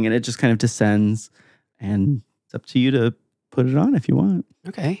ceiling, and it just kind of descends, and it's up to you to put it on if you want.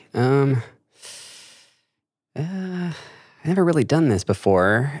 Okay. I've never really done this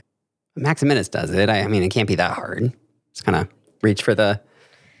before. Maximinus does it. I mean, it can't be that hard. Just kind of reach for the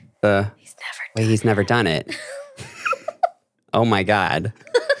he's never done it. Oh my God.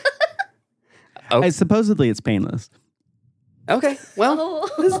 Oh. Supposedly it's painless. Okay, well,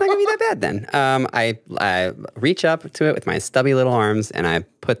 this is not gonna be that bad then. I reach up to it with my stubby little arms, and I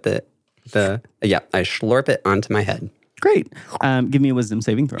put I slurp it onto my head. Great. Give me a wisdom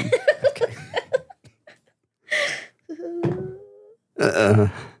saving throw. Okay.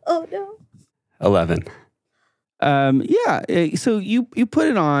 Oh no. 11. So you put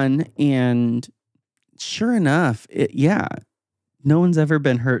it on, and sure enough, no one's ever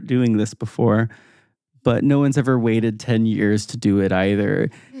been hurt doing this before, but no one's ever waited 10 years to do it either.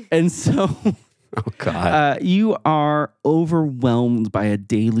 And so Oh God. you are overwhelmed by a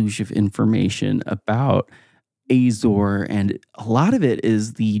deluge of information about Azor, and a lot of it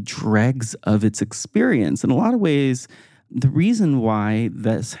is the dregs of its experience. In a lot of ways, the reason why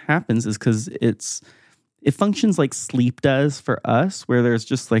this happens is because it functions like sleep does for us, where there's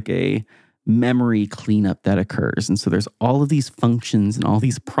just like a memory cleanup that occurs. And so there's all of these functions and all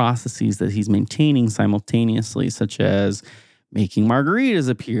these processes that he's maintaining simultaneously, such as making margaritas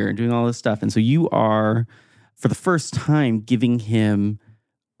appear and doing all this stuff. And so you are, for the first time, giving him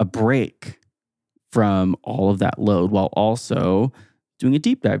a break from all of that load, while also doing a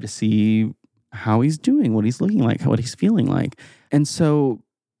deep dive to see how he's doing, what he's looking like, what he's feeling like. And so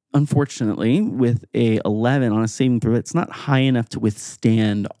unfortunately, with a 11 on a saving throw, it's not high enough to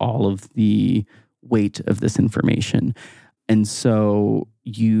withstand all of the weight of this information. And so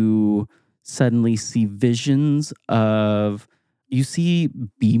you suddenly see visions of, you see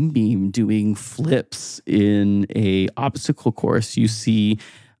Beam doing flips in a obstacle course. You see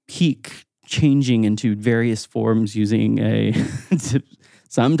Pique changing into various forms using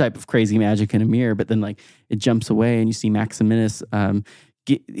some type of crazy magic in a mirror, but then like it jumps away, and you see Maximinus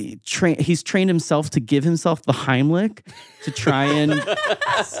he's trained himself to give himself the Heimlich to try and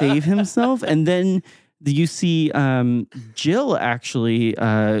save himself. And then you see Jill actually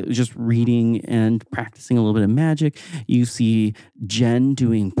just reading and practicing a little bit of magic. You see Jen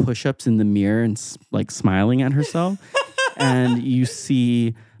doing push-ups in the mirror and like smiling at herself. And you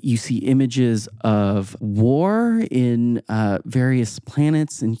see images of war in various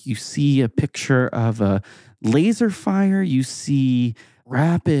planets, and you see a picture of a laser fire. You see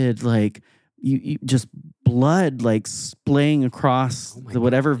rapid, like you just blood like splaying across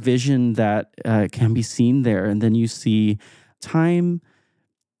whatever vision that can be seen there. And then you see time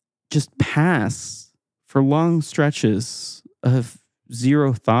just pass for long stretches of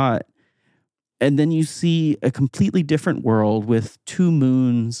zero thought. And then you see a completely different world with 2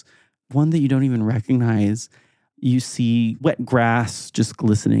 moons, one that you don't even recognize. You see wet grass just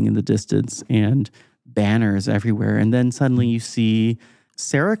glistening in the distance and banners everywhere. And then suddenly you see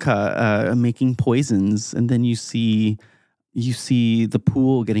Serica making poisons. And then you see the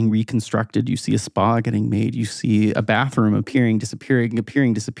pool getting reconstructed. You see a spa getting made. You see a bathroom appearing, disappearing,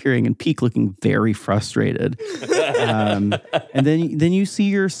 and Pique looking very frustrated. And then you see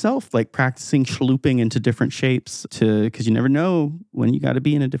yourself like practicing shlooping into different shapes because you never know when you got to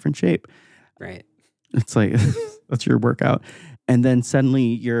be in a different shape. Right. It's like that's your workout. And then suddenly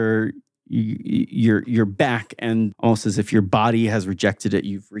you're back, and almost as if your body has rejected it,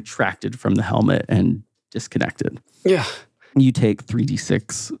 you've retracted from the helmet and disconnected. Yeah. You take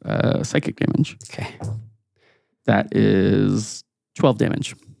 3d6 psychic damage. Okay. That is 12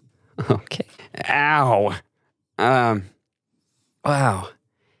 damage. Okay. Ow. Wow.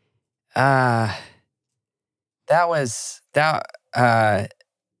 That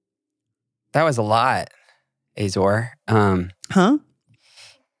That was a lot, Azor. Huh?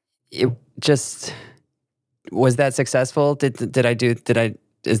 It just was that successful? Is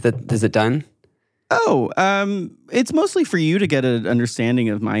it done? Oh, it's mostly for you to get an understanding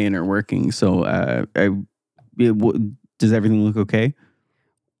of my inner working. So, does everything look okay?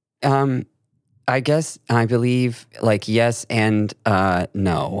 I believe like yes and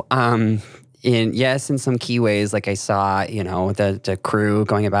no. In some key ways, like I saw, the crew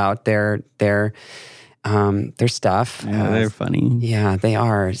going about their stuff. Yeah, they're funny. Yeah, they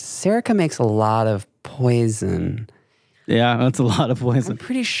are. Serica makes a lot of poison. Yeah, that's a lot of poison. I'm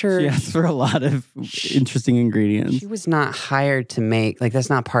pretty sure She asked for a lot of interesting ingredients. she was not hired to make, like, that's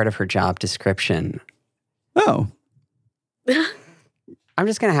not part of her job description. Oh. I'm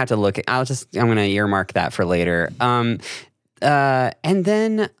just going to have to look. I'm going to earmark that for later. And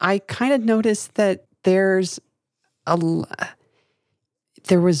then I kind of noticed that there was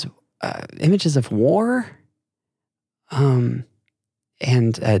images of war, and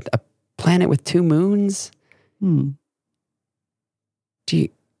a planet with 2 moons. Do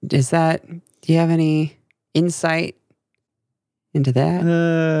you have any insight into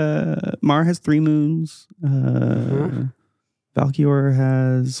that? Mar has 3 moons. Valkior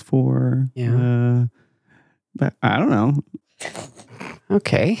has 4. Yeah. But I don't know.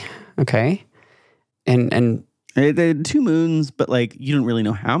 Okay. And They had 2 moons, but like you don't really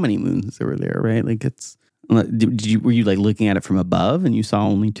know how many moons there were there, right? Like were you like looking at it from above and you saw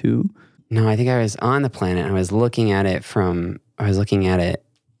only 2? no, I think I was on the planet. I was looking at it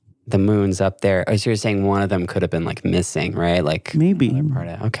the moons up there. Oh, so you're saying one of them could have been like missing, right? Like Maybe.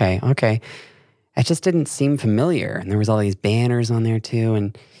 Okay. It just didn't seem familiar. And there was all these banners on there too.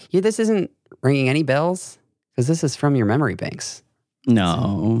 And this isn't ringing any bells? Because this is from your memory banks.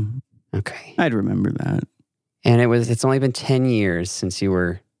 No. Okay. I'd remember that. And it's only been 10 years since you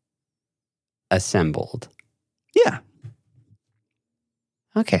were assembled. Yeah.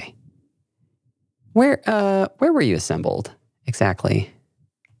 Okay. Where were you assembled exactly?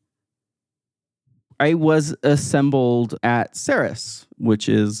 I was assembled at Ceres, which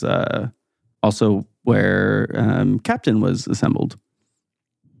is also where Captain was assembled.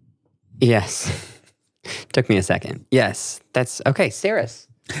 Yes. Took me a second. Yes. That's okay. Ceres.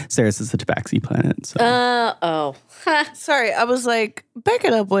 Ceres is the tabaxi planet. So. Oh. Sorry, I was like, back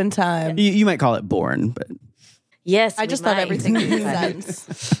it up one time. You might call it Born, but Yes, I just thought everything made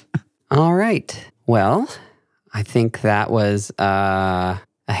sense. All right. Well, I think that was a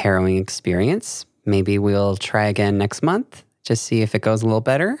harrowing experience. Maybe we'll try again next month. Just see if it goes a little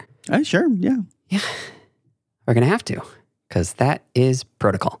better. Sure, yeah. Yeah. We're going to have to, because that is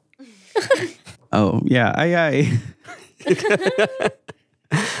protocol. Oh, yeah. Aye.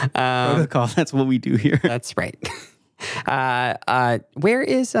 Protocol, that's what we do here. That's right. Where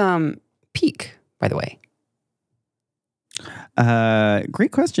is Pique, by the way?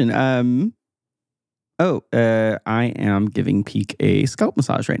 Great question. I am giving Pique a scalp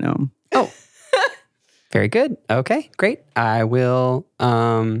massage right now. Oh, very good. Okay, great. I will,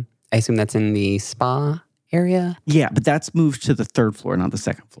 I assume that's in the spa area? Yeah, but that's moved to the 3rd floor, not the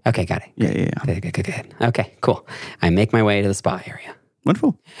 2nd floor. Okay, got it. Yeah. Good. Okay, cool. I make my way to the spa area.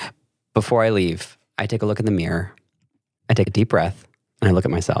 Wonderful. Before I leave, I take a look in the mirror. I take a deep breath, and I look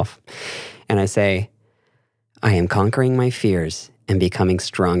at myself. And I say, I am conquering my fears and becoming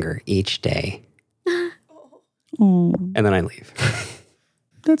stronger each day. Oh, And then I leave.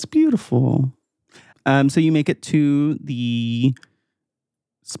 that's beautiful. So you make it to the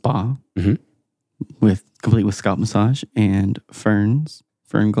spa complete with scalp massage and fern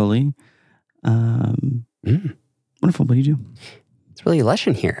gully. Wonderful. What do you do? It's really lush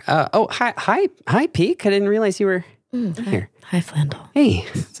in here. Hi, Pique. I didn't realize you were here. Hi, Flandel. Hey,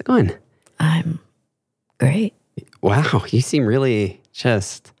 how's it going? I'm great. Wow, you seem really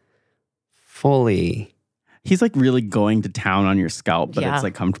just fully... He's like really going to town on your scalp, but it's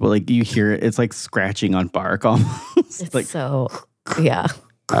like comfortable. Like you hear it. It's like scratching on bark almost. It's like, so, yeah.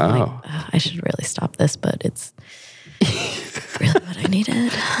 Oh. I should really stop this, but it's really what I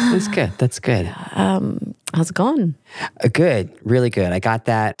needed. That's good. How's it going? Good, really good. I got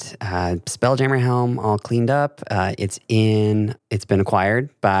that Spelljammer helm all cleaned up. It's been acquired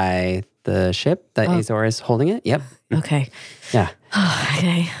by the ship that Azor is holding it. Yep. Okay. Yeah.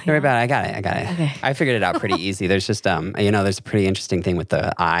 Okay. Don't worry about it. I got it. Okay. I figured it out pretty easy. There's just there's a pretty interesting thing with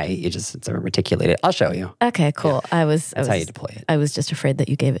the eye. It's a reticulated. I'll show you. Okay, cool. Yeah. That's how you deploy it. I was just afraid that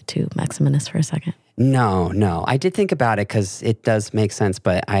you gave it to Maximinus for a second. No. I did think about it because it does make sense,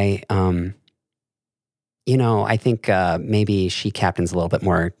 but I think maybe she captain's a little bit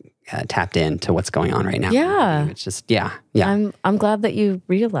more tapped into what's going on right now. Yeah. It's just, yeah. I'm glad that you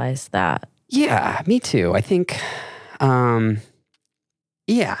realized that. Yeah, me too. I think,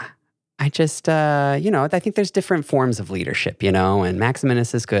 yeah. I just, I think there's different forms of leadership, and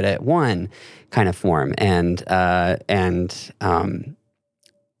Maximinus is good at one kind of form, and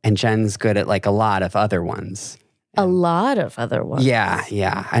Jen's good at like a lot of other ones. A lot of other ones.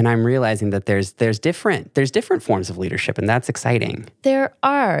 Yeah. And I'm realizing that there's different forms of leadership, and that's exciting. There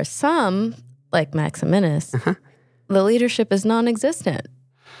are some, like Maximinus, the leadership is non-existent.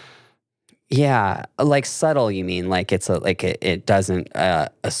 Yeah, like subtle, you mean? Like it doesn't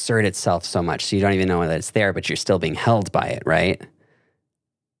assert itself so much, so you don't even know that it's there, but you're still being held by it, right?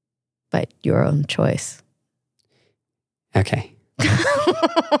 By your own choice. Okay.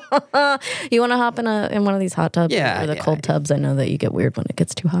 You want to hop in one of these hot tubs? Yeah, or the cold tubs? I know that you get weird when it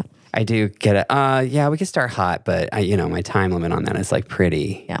gets too hot. I do get it. Yeah, we can start hot, but my time limit on that is like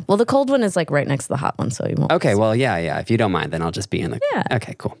pretty. Yeah. Well, the cold one is like right next to the hot one, so you won't. Okay. Well, yeah. If you don't mind, then I'll just be in the. Yeah.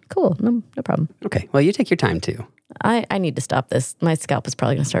 Okay. Cool. Cool. No problem. Okay. Well, you take your time too. I need to stop this. My scalp is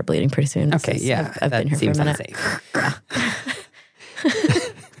probably going to start bleeding pretty soon. Okay. Yeah. I've been here for a minute.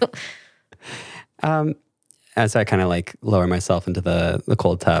 So I kind of like lower myself into the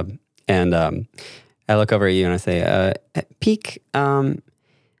cold tub, and I look over at you and I say, Pique,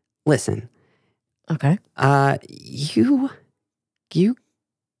 listen. Okay. You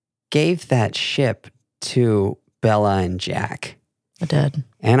gave that ship to Bella and Jack. I did.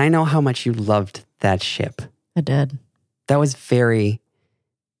 And I know how much you loved that ship. I did. That was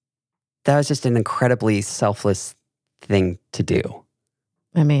just an incredibly selfless thing to do.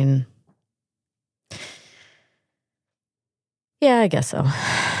 I mean, yeah, I guess so.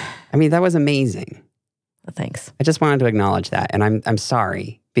 I mean, that was amazing. Thanks. I just wanted to acknowledge that. And I'm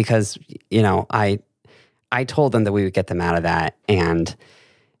sorry because, I told them that we would get them out of that. And,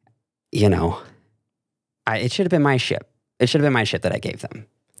 it should have been my ship. It should have been my ship that I gave them.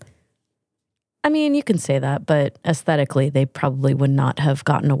 I mean, you can say that, but aesthetically, they probably would not have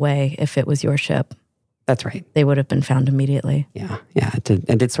gotten away if it was your ship. That's right. They would have been found immediately. Yeah. It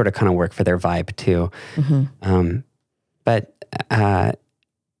did sort of kind of work for their vibe too. Mm-hmm. But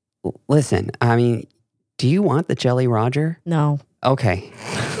listen, I mean, do you want the Jelly Roger? No. Okay.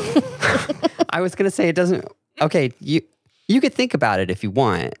 I was going to say it doesn't. Okay, you could think about it if you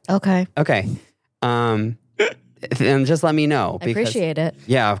want. Okay. Okay. And just let me know. I appreciate it.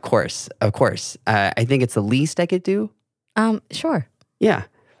 Yeah, of course. I think it's the least I could do. Sure. Yeah.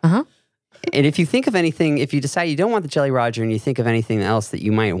 Uh-huh. And if you think of anything, if you decide you don't want the Jelly Roger and you think of anything else that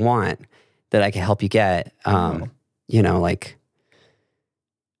you might want that I can help you get, like.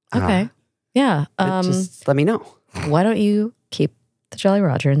 Okay. Yeah. Just let me know. Why don't you keep the Jolly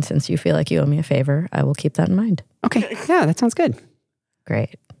Roger? And since you feel like you owe me a favor, I will keep that in mind. Okay. Yeah, that sounds good.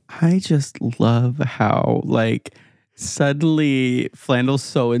 Great. I just love how, like, suddenly Flandel's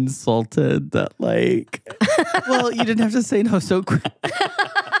so insulted that, like, well, you didn't have to say no so quick.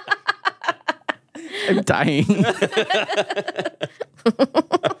 I'm dying.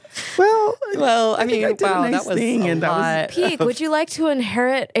 Well, I mean, think I did a nice that was thing, and that was Pique, would you like to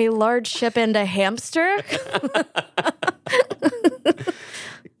inherit a large ship and a hamster?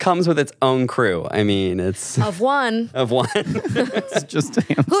 Comes with its own crew. I mean, it's Of one. it's just a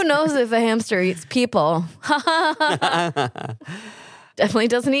hamster. Who knows if a hamster eats people? Definitely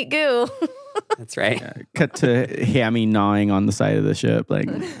doesn't eat goo. That's right. Yeah, cut to Hammy gnawing on the side of the ship, like.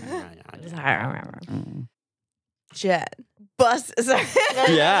 Jen busts. Sorry.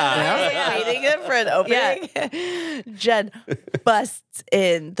 Yeah. Waiting it for an opening. Yeah. Jen busts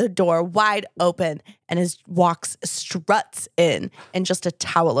in the door wide open and struts in just a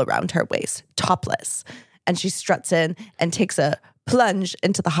towel around her waist, topless. And she struts in and takes a plunge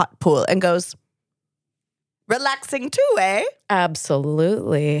into the hot pool and goes, relaxing too, eh?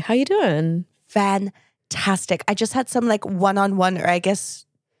 Absolutely. How you doing? Fantastic. I just had some like one-on-one, or I guess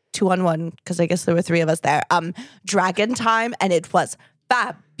 2-on-1, because I guess there were 3 of us there. Dragon time, and it was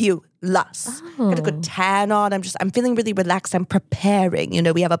fabulous. Got a good tan on. I'm feeling really relaxed. I'm preparing.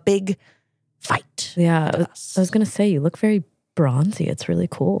 We have a big fight. Yeah. I was going to say, you look very bronzy. It's really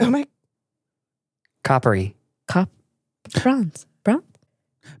cool. Oh my. Coppery. Bronze.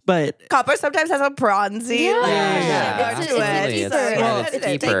 But Copper sometimes has a bronzy. Yeah. It's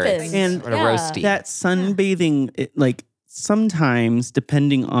deeper. And sort of roasty. that sunbathing, like sometimes,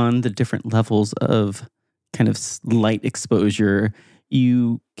 depending on the different levels of kind of light exposure,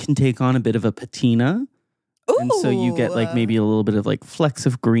 you can take on a bit of a patina. Ooh. And so you get like maybe a little bit of like flecks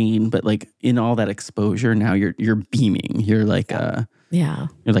of green, but like in all that exposure, now you're beaming. You're like Yeah.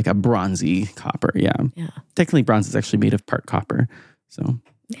 you're like a bronzy copper. Yeah. Yeah. Technically, bronze is actually made of part copper. So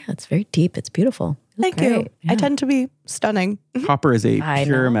Yeah, it's very deep. It's beautiful. You Thank you. Great, yeah. I tend to be stunning. Copper is a I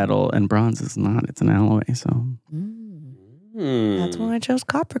pure know. metal and bronze is not. It's an alloy. So That's why I chose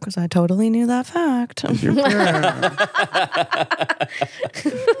copper, because I totally knew that fact. you're pure.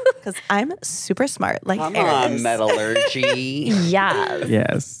 Because I'm super smart, like Come Eris. on, metallurgy. Yeah.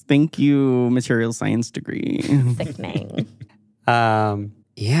 Yes. Thank you, material science degree. Sickening.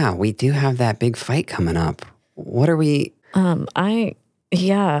 Yeah, we do have that big fight coming up. What are we? I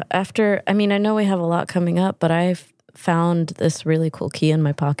know we have a lot coming up, but I've found this really cool key in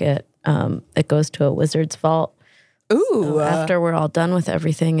my pocket. It goes to a wizard's vault. Ooh. So after we're all done with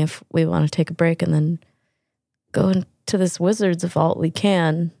everything, if we want to take a break and then go into this wizard's vault, we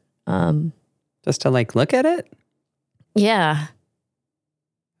can. Just to look at it? Yeah.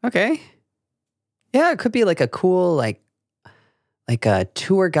 Okay. Yeah, it could be a cool like a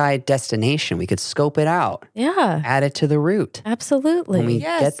tour guide destination. We could scope it out, Yeah. add it to the route. Absolutely. When we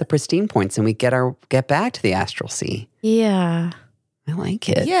Yes. get the pristine points and we get back to the astral sea. Yeah. I like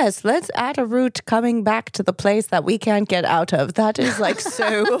it. Yes, let's add a route coming back to the place that we can't get out of. That is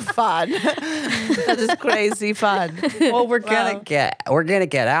so fun. That is crazy fun. Well, we're gonna get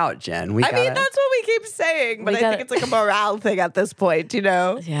out, Jen. I mean, that's what we keep saying, but We I think it's like a morale thing at this point, you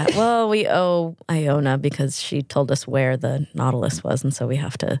know? Yeah. Well, we owe Iona because she told us where the Nautilus was, and so we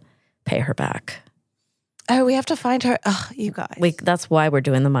have to pay her back. Oh, we have to find her. Oh, you guys. That's why we're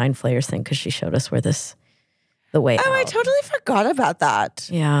doing the mind flayers thing, because she showed us where the way out. Oh, I totally forgot about that.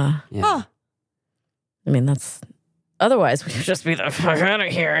 Yeah. Yeah. Huh. I mean, otherwise we would just be the fuck out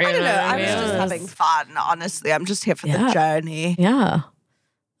of here. I don't know. I was mean? just having fun, honestly. I'm just here for Yeah. the journey. Yeah.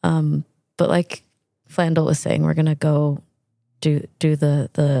 But like Flandel was saying, we're gonna go do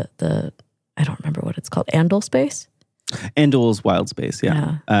the I don't remember what it's called, Andal space. Andal's wild space,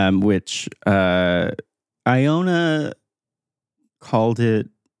 yeah. Which Iona called it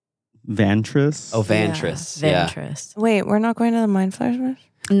Vantris. Oh, Vantris. Yeah. Yeah. Vantris. Wait, we're not going to the mind flayers?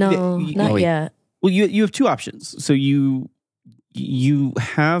 No, Yeah, not wait. yet. Well, you have two options. So you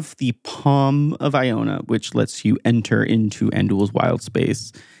have the Palm of Iona, which lets you enter into Andul's wild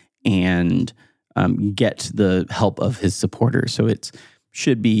space and get the help of his supporters. So it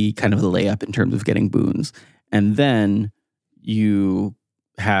should be kind of the layup in terms of getting boons. And then you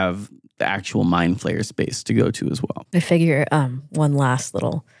have the actual mind flayer space to go to as well. I figure one last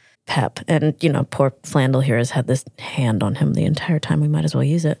little pep. And, poor Flandel here has had this hand on him the entire time. We might as well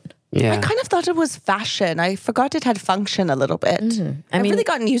use it. Yeah. I kind of thought it was fashion. I forgot it had function a little bit. I've really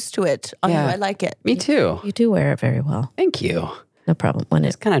gotten used to it. On Yeah. you. I like it. Me too. You do wear it very well. Thank you. No problem. When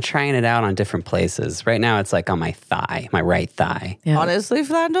Just kind of trying it out on different places. Right now, it's on my thigh, my right thigh. yeah. Honestly,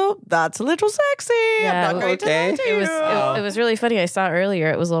 Flandel, that's a little sexy. Yeah, I'm not going okay. to lie to you. It was really funny. I saw earlier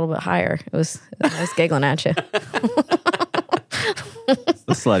it was a little bit higher. I was giggling at you. It's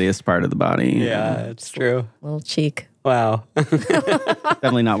the sluttiest part of the body. Yeah, it's true. Little cheek. Wow.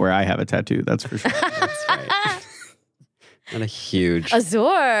 Definitely not where I have a tattoo, that's for sure. That's right. And a huge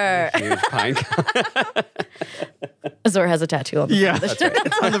Azor. pine cone. Azor has a tattoo on the Yeah, that's right.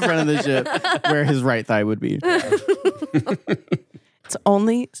 It's on the front of the ship where his right thigh would be. It's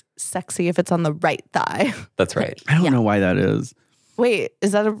only sexy if it's on the right thigh. That's right. I don't know why that is. Wait,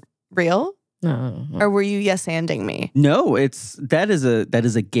 is that a real? No. Or were you yes-anding me? No, that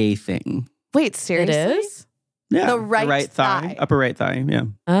is a gay thing. Wait, It seriously? is? Yeah, The right thigh. upper right thigh. Yeah.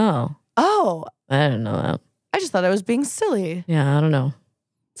 Oh. Oh, I didn't know that. I just thought I was being silly. Yeah, I don't know.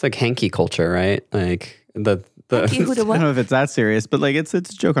 It's like hanky culture, right? Like the Hanky who to I what? don't know if it's that serious, but it's a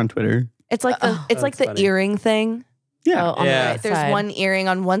joke on Twitter. It's like the That's funny. earring thing. Yeah. Oh, on Yeah. the right There's side. one earring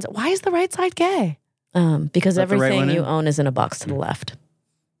on one side. Why is the right side gay? Because that the right everything one you in? own is in a box to the left.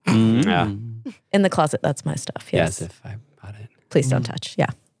 Mm. Yeah. In the closet, that's my stuff. yes, Yes. if I bought it. Please don't touch. Yeah.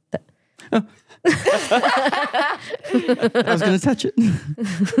 I was going to touch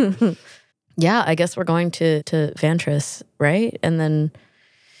it. Yeah, I guess we're going to Vantris, right? And then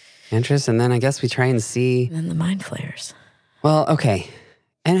Interest, and then I guess we try and see. the mind flayers. Well, okay.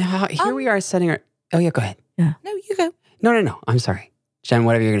 And here we are setting our. Oh yeah, go ahead. No, you go. No. I'm sorry, Jen.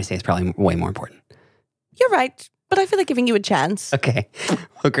 Whatever you're going to say is probably way more important. You're right, but I feel like giving you a chance. Okay.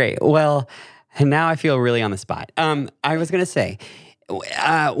 Well, great. Well, and now I feel really on the spot. I was going to say,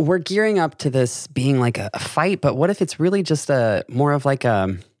 we're gearing up to this being like a fight, but what if it's really just more of like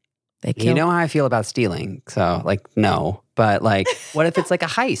a. They kill. You know how I feel about stealing, so no. But what if it's like a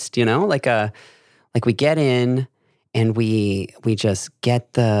heist? Like we get in and we just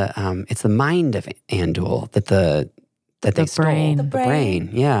get the it's the mind of Andul that they stole. brain. The brain,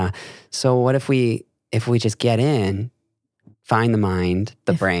 yeah. So what if we just get in, find the mind,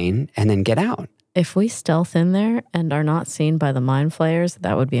 the brain, and then get out? If we stealth in there and are not seen by the mind flayers,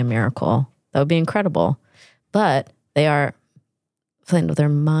 that would be a miracle. That would be incredible. But they're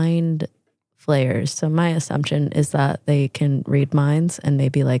mind flayers. So my assumption is that they can read minds and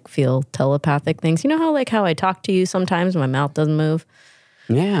maybe like feel telepathic things. You know how I talk to you sometimes my mouth doesn't move?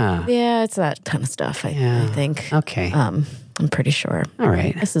 Yeah. Yeah, it's that kind of stuff, I think. Okay. I'm pretty sure. All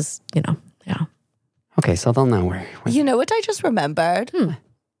right. This is, yeah. Okay, so they'll know where. You know what I just remembered?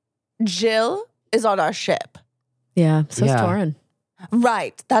 Jill is on our ship. Yeah, so's Yeah. Torin.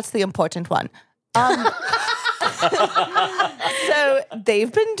 Right. That's the important one. So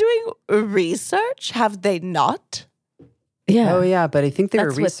they've been doing research, have they not? Yeah. Oh, yeah, but I think they were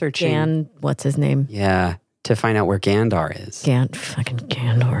That's with researching. what's his name? Yeah, to find out where Gandar is. Fucking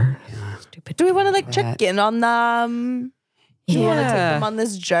Gandor. Stupid. Do we want to check in on them? Do we want to take them on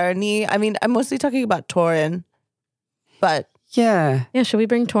this journey? I mean, I'm mostly talking about Torin, but Yeah. Yeah, should we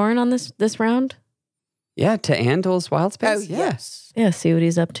bring Torin on this round? Yeah, to Andal's wild space. yes. Yeah, see what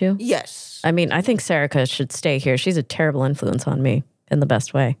he's up to. Yes. I mean, I think Serica should stay here. She's a terrible influence on me in the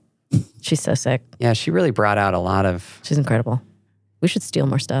best way. She's so sick. Yeah, she really brought out a lot of. She's incredible. We should steal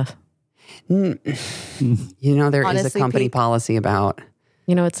more stuff. There is a Honestly, company Pique. policy about.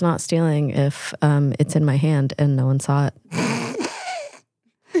 It's not stealing if it's in my hand and no one saw it.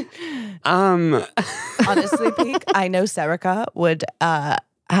 Honestly, Pique, I know Serica would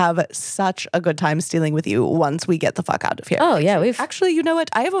have such a good time stealing with you once we get the fuck out of here. Oh, yeah, we've... Actually, you know what?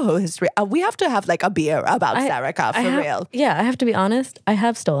 I have a whole history. We have to have a beer about Serica for real. Yeah, I have to be honest. I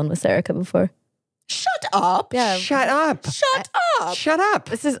have stolen with Serica before. Shut up. Yeah. Shut up. Shut up. Shut up.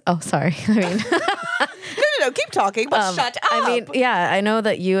 This is... Oh, sorry. I mean... No, keep talking, but shut up. I mean, yeah, I know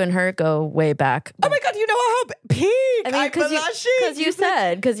that you and her go way back. Oh my God, you know how Pique. I mean, because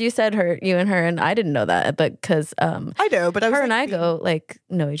you said you and her, and I didn't know that, but because I know, but I was her and I go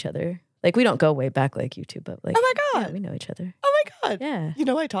know each other. We don't go way back like you two, but oh my God, yeah, we know each other. Oh my God, Yeah, you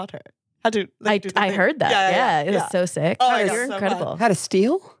know, I taught her how to. Do the I thing. heard that. Yeah, it was so sick. Oh, I know, you're so incredible. How to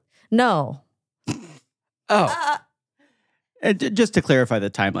steal? No, Oh, And just to clarify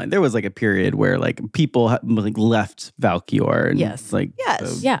the timeline, there was a period where people left Valkior. And, Yes.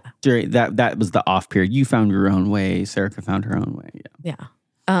 Yes. yeah, during that was the off period. You found your own way. Serica found her own way. Yeah.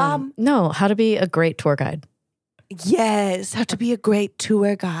 yeah. No, how to be a great tour guide. Yes, how to be a great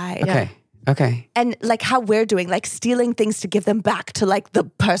tour guide. okay. Okay. And how we're doing, stealing things to give them back to the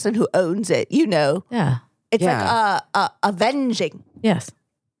person who owns it. You know, Yeah. it's Yeah. avenging. Yes.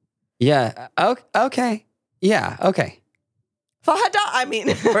 Yeah. Okay. Yeah. Okay. Fahada, I mean.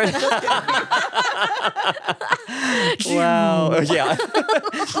 Wow. Yeah.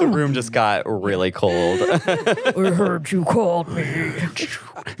 The room just got really cold. We heard you called me.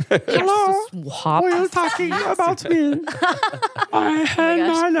 Hello. Hop. What are you talking about me? I had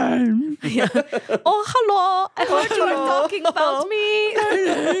my name. Oh, hello. I heard you were talking about me. My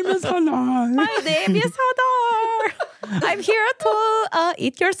name is Hannah. My name is Hadar. I'm here to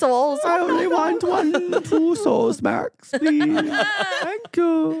eat your souls. I only want 2 souls max, please. Thank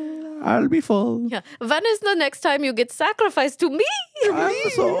you. I'll be full. Yeah. When is the next time you get sacrificed to me? I'm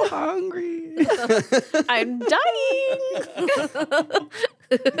so hungry. I'm dying.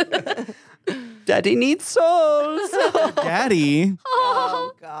 Daddy needs souls. Daddy.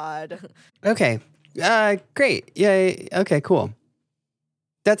 Oh, God. Okay. Great. Yeah. Okay, cool.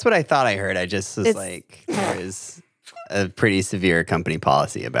 That's what I thought I heard. I just was there is a pretty severe company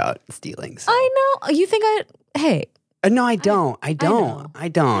policy about stealing. So. I know. You think hey. No, I don't. I don't. I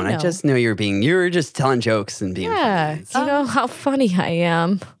just know you were just telling jokes and being Yeah. funny. You know how funny I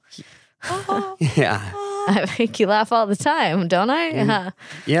am. Yeah. I make you laugh all the time, don't I?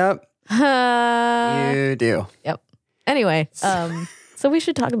 Yep. You do. Yep. Anyway, so we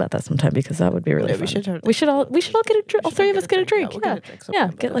should talk about that sometime because that would be really fun. We should all get a drink. All three of us get a drink. Yeah.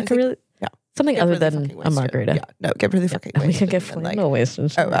 Get a really something other than a margarita. Yeah, no, get really fucking We wasted. can get and then, Flandel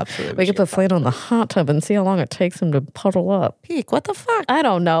wasted. Oh, absolutely. We could put Flandel in the hot tub and see how long it takes him to puddle up. Pique, what the fuck? I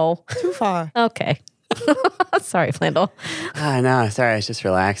don't know. Too far. Okay. Sorry, Flandel. No, sorry. I was just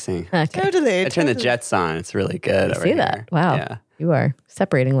relaxing. Okay. Totally. I turned the jets on. It's really good. You over see here. that? Wow. Yeah. You are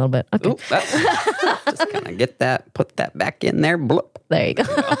separating a little bit. Okay. Oop, just kind of put that back in there. Bloop. There you go.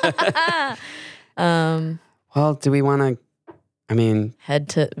 Well, do we want to, Head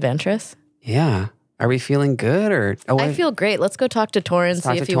to Ventress. yeah. Are we feeling good or? Oh, I feel great. Let's go talk to Torin,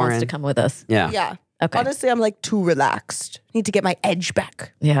 talk see to if he wants Torin. to come with us. Yeah. Yeah. Okay. Honestly, I'm too relaxed. Need to get my edge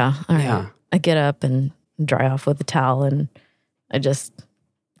back. Yeah. All right. Yeah. I get up and dry off with a towel and I just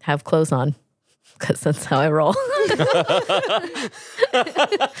have clothes on because that's how I roll.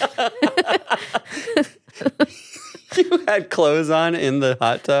 You had clothes on in the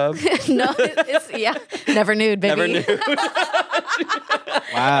hot tub? No, it's never nude, baby. Never knew.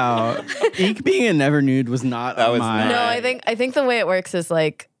 Wow. Pique being a never nude was not That on was my. not. No, I think the way it works is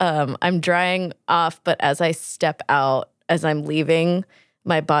like I'm drying off, but as I step out, as I'm leaving,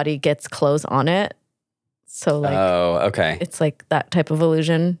 my body gets clothes on it. So like Oh, okay. it's like that type of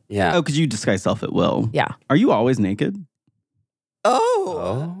illusion. Yeah. Oh, because you disguise self at will. Yeah. Are you always naked?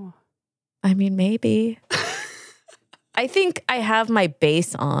 Oh. I mean, maybe. I think I have my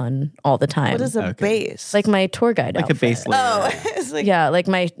base on all the time. What is a Okay. base? like my tour guide Like outfit. a base layer. Oh, it's like Yeah, like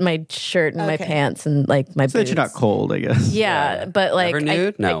my shirt and my Okay. pants and like my So that boots. you're not cold, I guess. Yeah, but like Never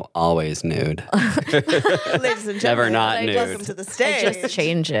nude? No, always nude. ladies and gentlemen, Never not nude. welcome to the I stage. just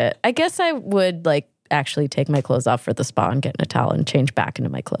change it. I guess I would like actually take my clothes off for the spa and get in a towel and change back into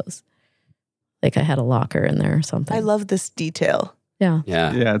my clothes. Like I had a locker in there or something. I love this detail. Yeah.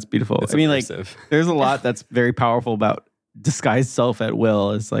 Yeah. Yeah, it's beautiful. It's I mean, like, immersive. there's a lot that's very powerful about disguised self at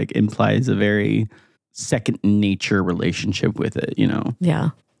will. It's like implies a very second nature relationship with it, you know? Yeah.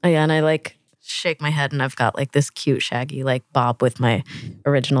 Oh, yeah. And I like shake my head and I've got like this cute shaggy like bob with my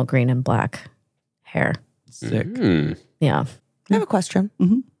original green and black hair. Sick. Mm. Yeah. I have a question.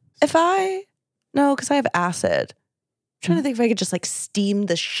 Mhm. If I because I have acid. I'm trying to think if I could just like steam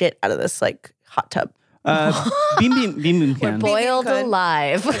the shit out of this like hot tub. Beam We're can. boiled good.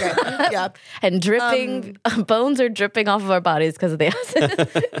 alive. Okay. Yeah. And dripping, bones are dripping off of our bodies because of the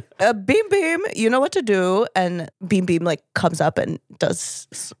acid. Beam, you know what to do, and Beam like comes up and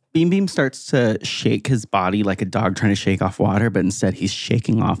does. Beam starts to shake his body like a dog trying to shake off water, but instead he's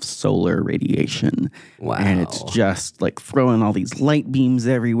shaking off solar radiation. Wow. And it's just like throwing all these light beams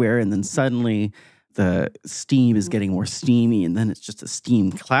everywhere. And then suddenly the steam is getting more steamy. And then it's just a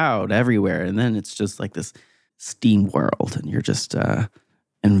steam cloud everywhere. And then it's just like this steam world. And you're just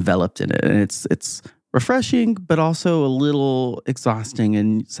enveloped in it. And it's refreshing, but also a little exhausting.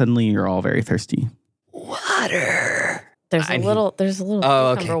 And suddenly you're all very thirsty. Water. There's a little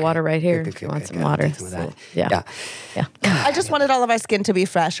Oh, okay, cucumber okay. water right here Good, if you good, want good, some good. water. Take some of that. Yeah. Yeah. I just wanted all of our skin to be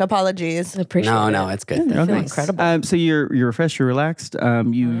fresh. Apologies. I appreciate it. No, it's good. I feel incredible. So you're refreshed, you're relaxed.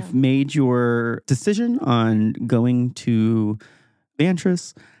 You've made your decision on going to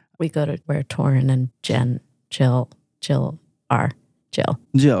Vantress. We go to where Torin and Jill are. Jill.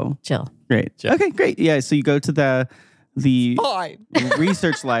 Great. Jill. Okay, great. Yeah, so you go to the Fine.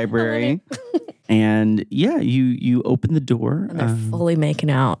 research library and yeah, you open the door. And they're fully making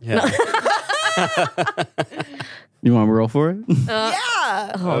out. Yeah. You want to roll for it?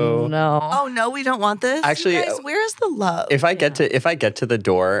 Yeah. Oh, no. Oh no, we don't want this. Actually, you guys, where is the love? If I get to the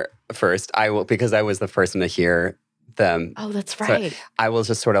door first, I will, because I was the first one to hear them. Oh, that's So right. I will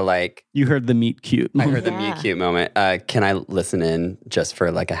just sort of like, You heard the meet cute. I heard the Yeah. meet cute moment. Can I listen in just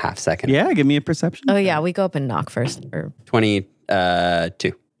for like a half second? Yeah, give me a perception. Oh, yeah. We go up and knock first. Or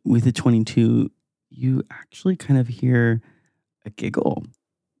 22. With a 22, you actually kind of hear a giggle.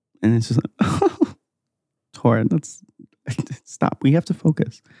 And it's just like, oh, Torin, let's stop. We have to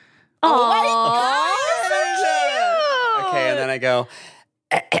focus. Oh, Okay, and then I go,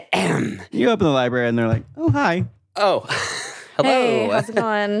 ahem. You open the library and they're like, oh, hi. Oh, hello. Hey, how's it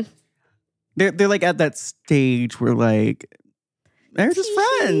going? They're like at that stage where like, they're just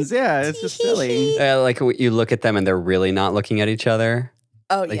friends. Yeah, it's just silly. Like you look at them and they're really not looking at each other.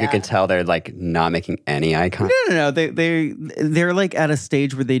 oh Like yeah. you can tell they're like not making any eye contact. No. They're like at a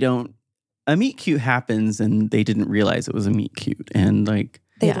stage where they don't. A meet cute happens, and they didn't realize it was a meet cute, and like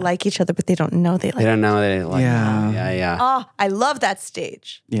They Yeah. like each other, but they don't know they like. They don't know they like. Yeah. Yeah. Oh, I love that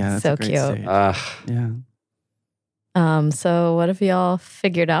stage. yeah, that's So a great cute. stage. Yeah. So what have y'all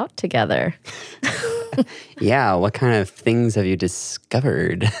figured out together? Yeah. What kind of things have you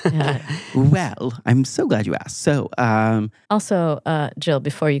discovered? Yeah. Well, I'm so glad you asked. So, Also, Jill,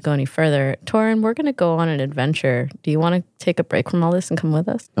 before you go any further, Torin, we're going to go on an adventure. Do you want to take a break from all this and come with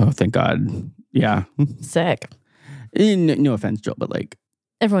us? oh, thank God. Yeah. Sick. No offense, Jill, but like,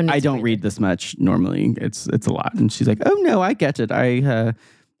 Everyone needs I to don't read this much normally. It's a lot. And she's like, oh no, I get it. I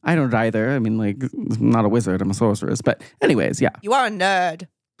don't either. I mean, like, I'm not a wizard. I'm a sorceress. But anyways, yeah. You are a nerd.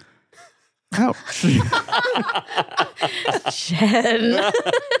 Ouch. Jen.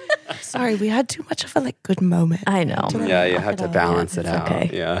 Sorry, we had too much of a like good moment. I know. Yeah, you have to balance it It's out. okay.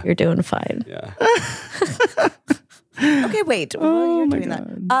 Yeah. You're doing fine. Yeah. Okay, wait. While Oh you're my doing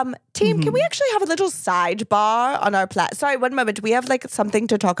God. that, team, can we actually have a little sidebar on our Sorry, one moment. We have like something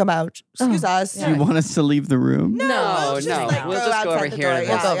to talk about. Excuse us. Do you want us to leave the room? No, we'll just, like, We'll go just go outside over the here. door. to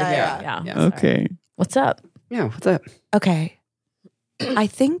Yeah, this. We'll go over here. yeah. Yeah. Okay. What's up? Yeah. What's up? Okay. I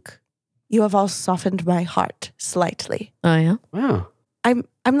think you have all softened my heart slightly. Oh, yeah? Wow.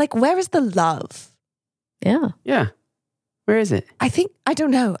 I'm like, where is the love? Yeah. Yeah. Where is it? I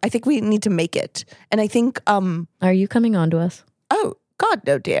don't know. I think we need to make it. And I think Are you coming on to us? oh, God,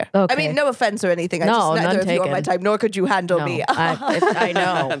 no, dear. Okay. I mean, no offense or anything. No, neither none of you are taken. my type, nor could you handle No, me. I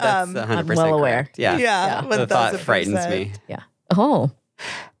know. That's 100% I'm well aware. correct. Yeah. Yeah, The thought frightens me. Yeah. Oh,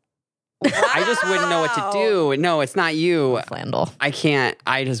 I just wouldn't know what to do. No, it's not you. Flandel. I can't.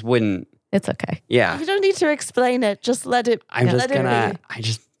 I just wouldn't. It's okay. Yeah. You don't need to explain it. Just let it. I'm just let it gonna.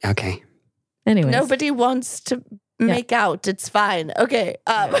 be. Okay. Anyways. Nobody wants to make out. It's fine. Okay.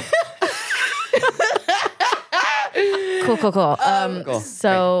 Cool. Cool.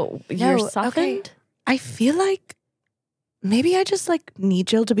 So you're No, softened? okay. I feel like maybe I just like need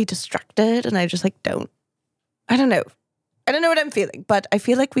Jill to be distracted, and I just like don't. I don't know. I don't know what I'm feeling, but I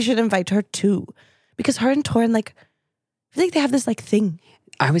feel like we should invite her too, because her and Torin, like, I feel like they have this like thing.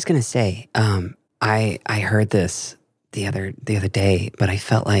 I was gonna say, I heard this the other day, but I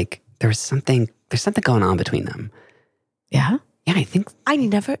felt like there's something going on between them. Yeah. Yeah, I think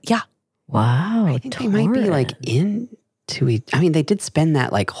Wow. I think they might be like into each. I mean, they did spend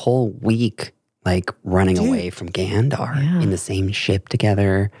that like whole week like running away from Gandar in the same ship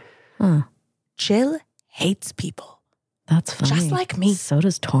together. Huh. Jill hates people. That's funny. Just like me. So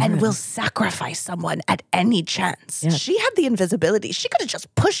does Torin. And will sacrifice someone at any chance. Yeah. She had the invisibility. She could have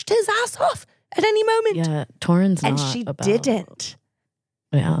just pushed his ass off at any moment. Yeah, Torin's And not she about- didn't.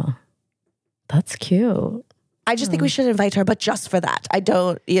 Yeah. That's cute. I just think we should invite her, but just for that. I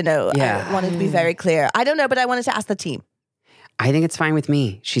don't, I wanted to be very clear. I don't know, but I wanted to ask the team. I think it's fine with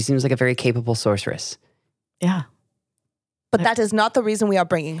me. She seems like a very capable sorceress. Yeah. But that is not the reason we are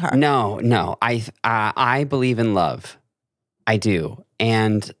bringing her. No. I believe in love. I do.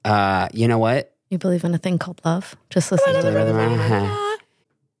 And you know what? You believe in a thing called love? Just listen to the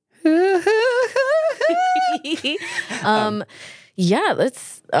Yeah,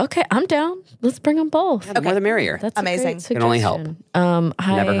 okay. I'm down. Let's bring them both. The more the merrier. That's amazing. A great Can only help. suggestion.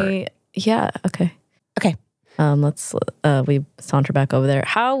 Never hurt. Yeah. Okay. Okay. Let's we saunter back over there.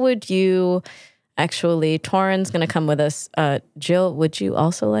 How would you actually? Torin's going to come with us. Jill, would you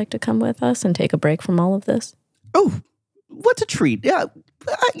also like to come with us and take a break from all of this? Oh, what a treat! Yeah,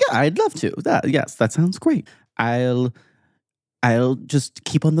 I'd love to. That sounds great. I'll just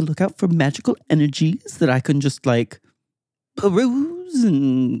keep on the lookout for magical energies that I can just like peruse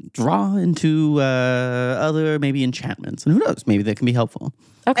and draw into other maybe enchantments, and who knows, maybe they can be helpful.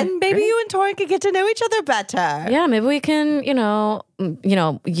 Okay. And maybe you and Torin could get to know each other better. Yeah, maybe we can, you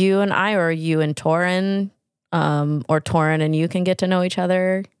and I, or you and Torin, or Torin and you can get to know each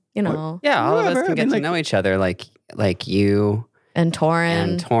other, Yeah, all of us Whatever. can get to know each other, like you and Torin.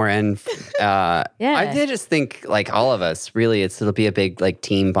 and Torin. I just think like all of us, really, it'll be a big like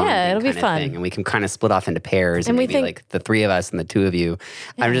team bonding. Yeah, it'll be kind of fun. thing, and we can kind of split off into pairs, And and we maybe think- like the three of us and the two of you.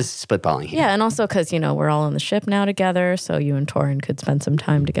 I'm just spitballing here. Yeah, and also because, we're all on the ship now together, so you and Torin could spend some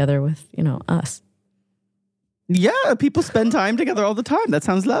time together with, us. Yeah, people spend time together all the time. That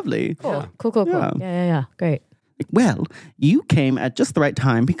sounds lovely. Cool. Cool. Yeah. Yeah. Great. Well, you came at just the right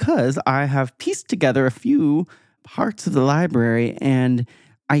time because I have pieced together a few parts of the library, and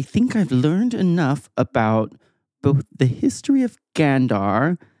I think I've learned enough about both the history of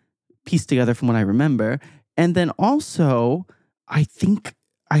Gandar, pieced together from what I remember, and then also I think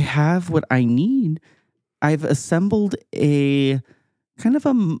I have what I need. I've assembled a kind of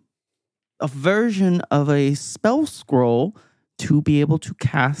a version of a spell scroll to be able to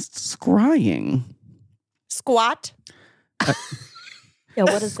cast scrying. Squat. Yeah,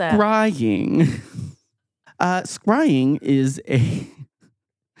 what is that? Scrying. Scrying is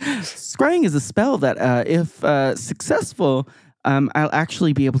a spell that, if successful, I'll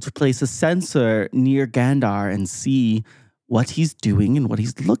actually be able to place a sensor near Gandar and see what he's doing and what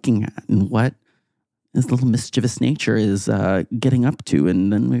he's looking at and what his little mischievous nature is getting up to,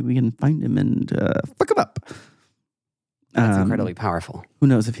 and then maybe we can find him and fuck him up. That's incredibly powerful. Who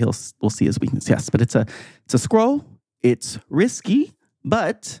knows if we'll see his weakness? Yes, but it's a scroll. It's risky,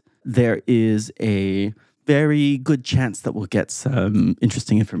 but there is a very good chance that we'll get some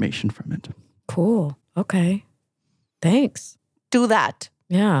interesting information from it. Cool. Okay. Thanks. Do that.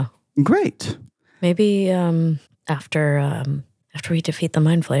 Yeah. Great. Maybe after we defeat the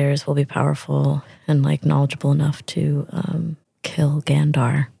Mind Flayers, we'll be powerful and like knowledgeable enough to kill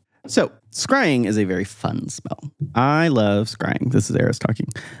Gandar. So, scrying is a very fun spell. I love scrying. This is Eris talking.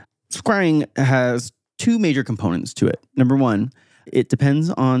 Scrying has two major components to it. Number one, it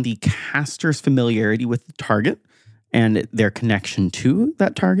depends on the caster's familiarity with the target and their connection to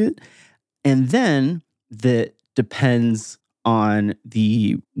that target. And then that depends on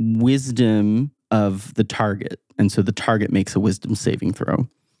the wisdom of the target. And so the target makes a wisdom saving throw.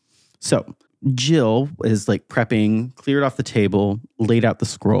 So Jill is like prepping, cleared off the table, laid out the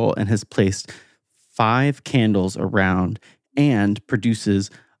scroll, and has placed 5 candles around and produces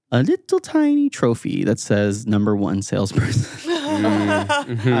a little tiny trophy that says "#1 salesperson."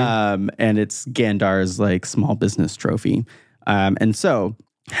 And it's Gandar's like small business trophy. And so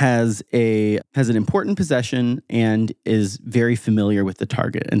has an important possession and is very familiar with the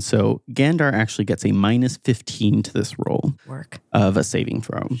target. And so Gandar actually gets a -15 to this roll of a saving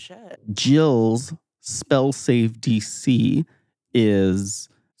throw. Shit. Jill's spell save DC is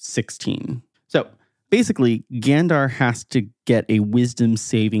 16. So basically, Gandar has to get a wisdom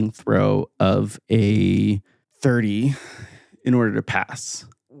saving throw of a 30 in order to pass.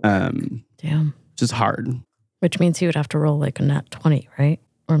 Damn. Which is hard. Which means he would have to roll like a nat 20, right?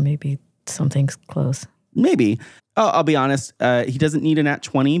 Or maybe something's close. Maybe. I'll be honest. He doesn't need a nat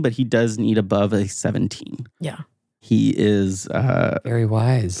 20, but he does need above a 17. Yeah. He is Very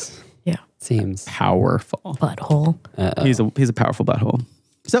wise. Yeah. Seems. powerful. Butthole. He's a powerful butthole.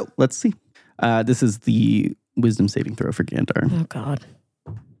 So let's see. This is the wisdom saving throw for Gandar. Oh, God.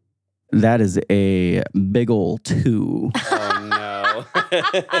 That is a big ol' 2. Oh, no.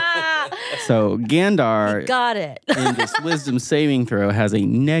 So Gandar Got it. in this wisdom saving throw has a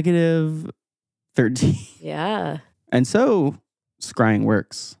 -13. Yeah. And so scrying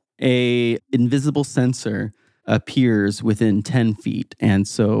works. A invisible sensor appears within 10 feet. And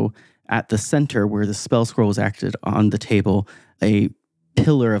so at the center where the spell scroll is acted on the table, a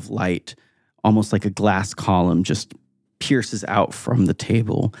pillar of light, almost like a glass column, just pierces out from the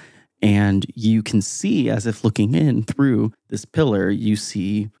table. And you can see, as if looking in through this pillar, you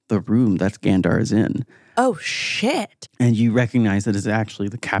see the room that Gandar is in. Oh, shit. And you recognize that it's actually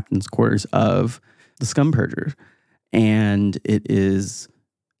the captain's quarters of the Scum Purger. And it is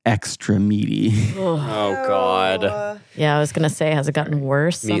extra meaty. Oh, God. Yeah, I was going to say, has it gotten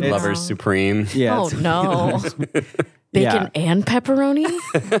worse? Meat somehow? lovers supreme. Yeah, Oh, it's- no. Bacon and pepperoni?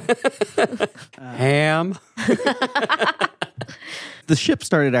 Ham. The ship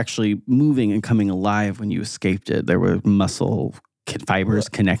started actually moving and coming alive when you escaped it. There were muscle fibers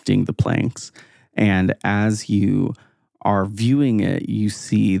connecting the planks. And as you are viewing it, you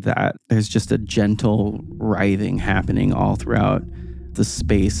see that there's just a gentle writhing happening all throughout the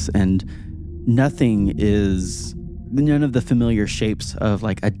space. And none of the familiar shapes of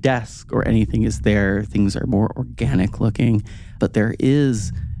like a desk or anything is there. Things are more organic looking. But there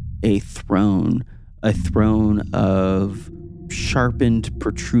is a throne of sharpened,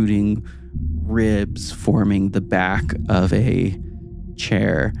 protruding ribs forming the back of a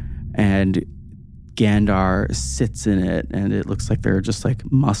chair, and Gandar sits in it, and it looks like there are just like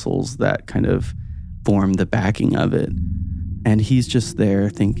muscles that kind of form the backing of it. And he's just there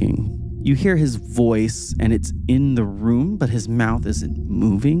thinking. You hear his voice, and it's in the room, but his mouth isn't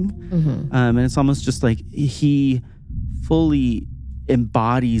moving. Mm-hmm. And it's almost just like he fully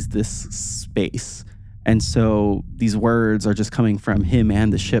embodies this space. And so these words are just coming from him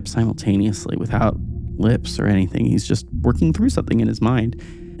and the ship simultaneously without lips or anything. He's just working through something in his mind.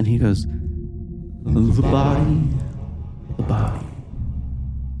 And he goes, the body, the body,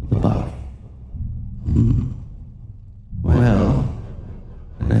 the body. Well,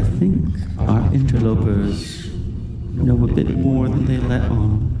 I think our interlopers know a bit more than they let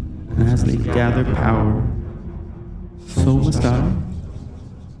on. And as they gather power, so must I.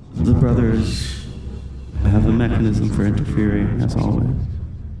 The brothers have a mechanism for interfering, as always.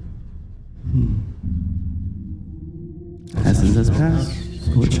 As it has passed,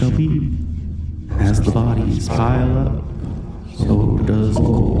 so it shall be. As the bodies pile up, so does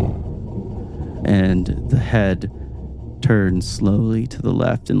gore. And the head turns slowly to the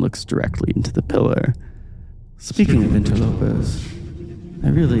left and looks directly into the pillar. Speaking of interlopers, I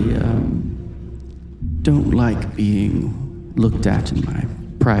really don't like being looked at in my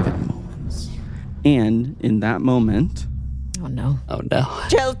private moments. And in that moment, Oh, no. Oh, no.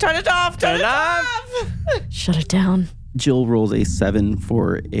 Jill, turn it off. Turn it off. Shut it down. Jill rolls a 7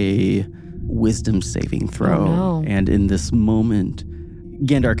 for a wisdom saving throw. Oh, no. And in this moment,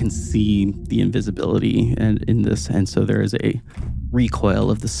 Gandar can see the invisibility and so there is a recoil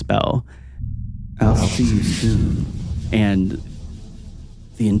of the spell. I'll see you soon. And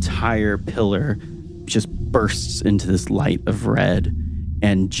the entire pillar just bursts into this light of red,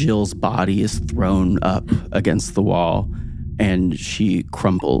 and Jill's body is thrown up against the wall, and she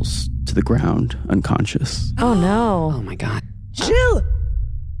crumbles to the ground unconscious. Oh, no. Oh, my God. Jill.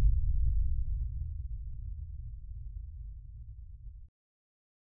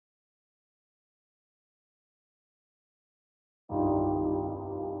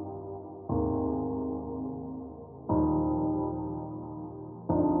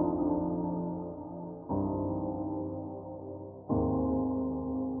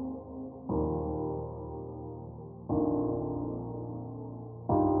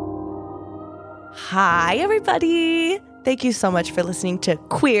 Hi, everybody. Thank you so much for listening to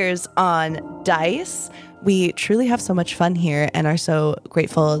Queers on Dice. We truly have so much fun here and are so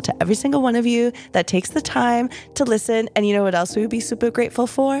grateful to every single one of you that takes the time to listen. And you know what else we would be super grateful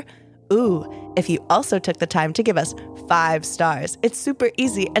for? Ooh, if you also took the time to give us 5 stars. It's super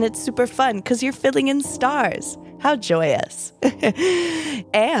easy and it's super fun because you're filling in stars. How joyous.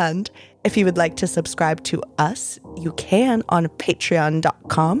 And if you would like to subscribe to us, you can on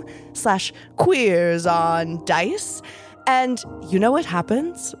patreon.com/queersondice. And you know what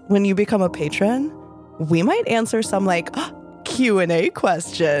happens when you become a patron? We might answer some Q&A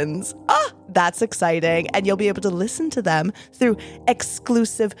questions. That's exciting. And you'll be able to listen to them through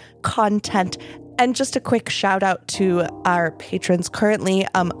exclusive content. And just a quick shout out to our patrons currently,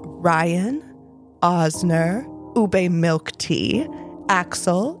 Ryan, Osner, Ube Milk Tea,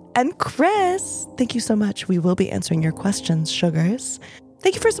 Axel, and Chris. Thank you so much. We will be answering your questions, sugars.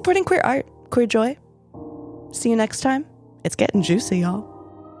 Thank you for supporting queer art, queer joy. See you next time. It's getting juicy, y'all.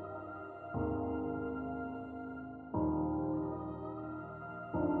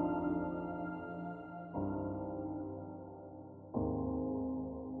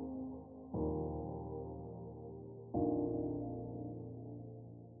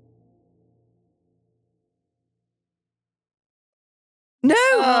 No.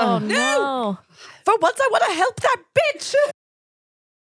 Oh no. For once, I want to help that bitch.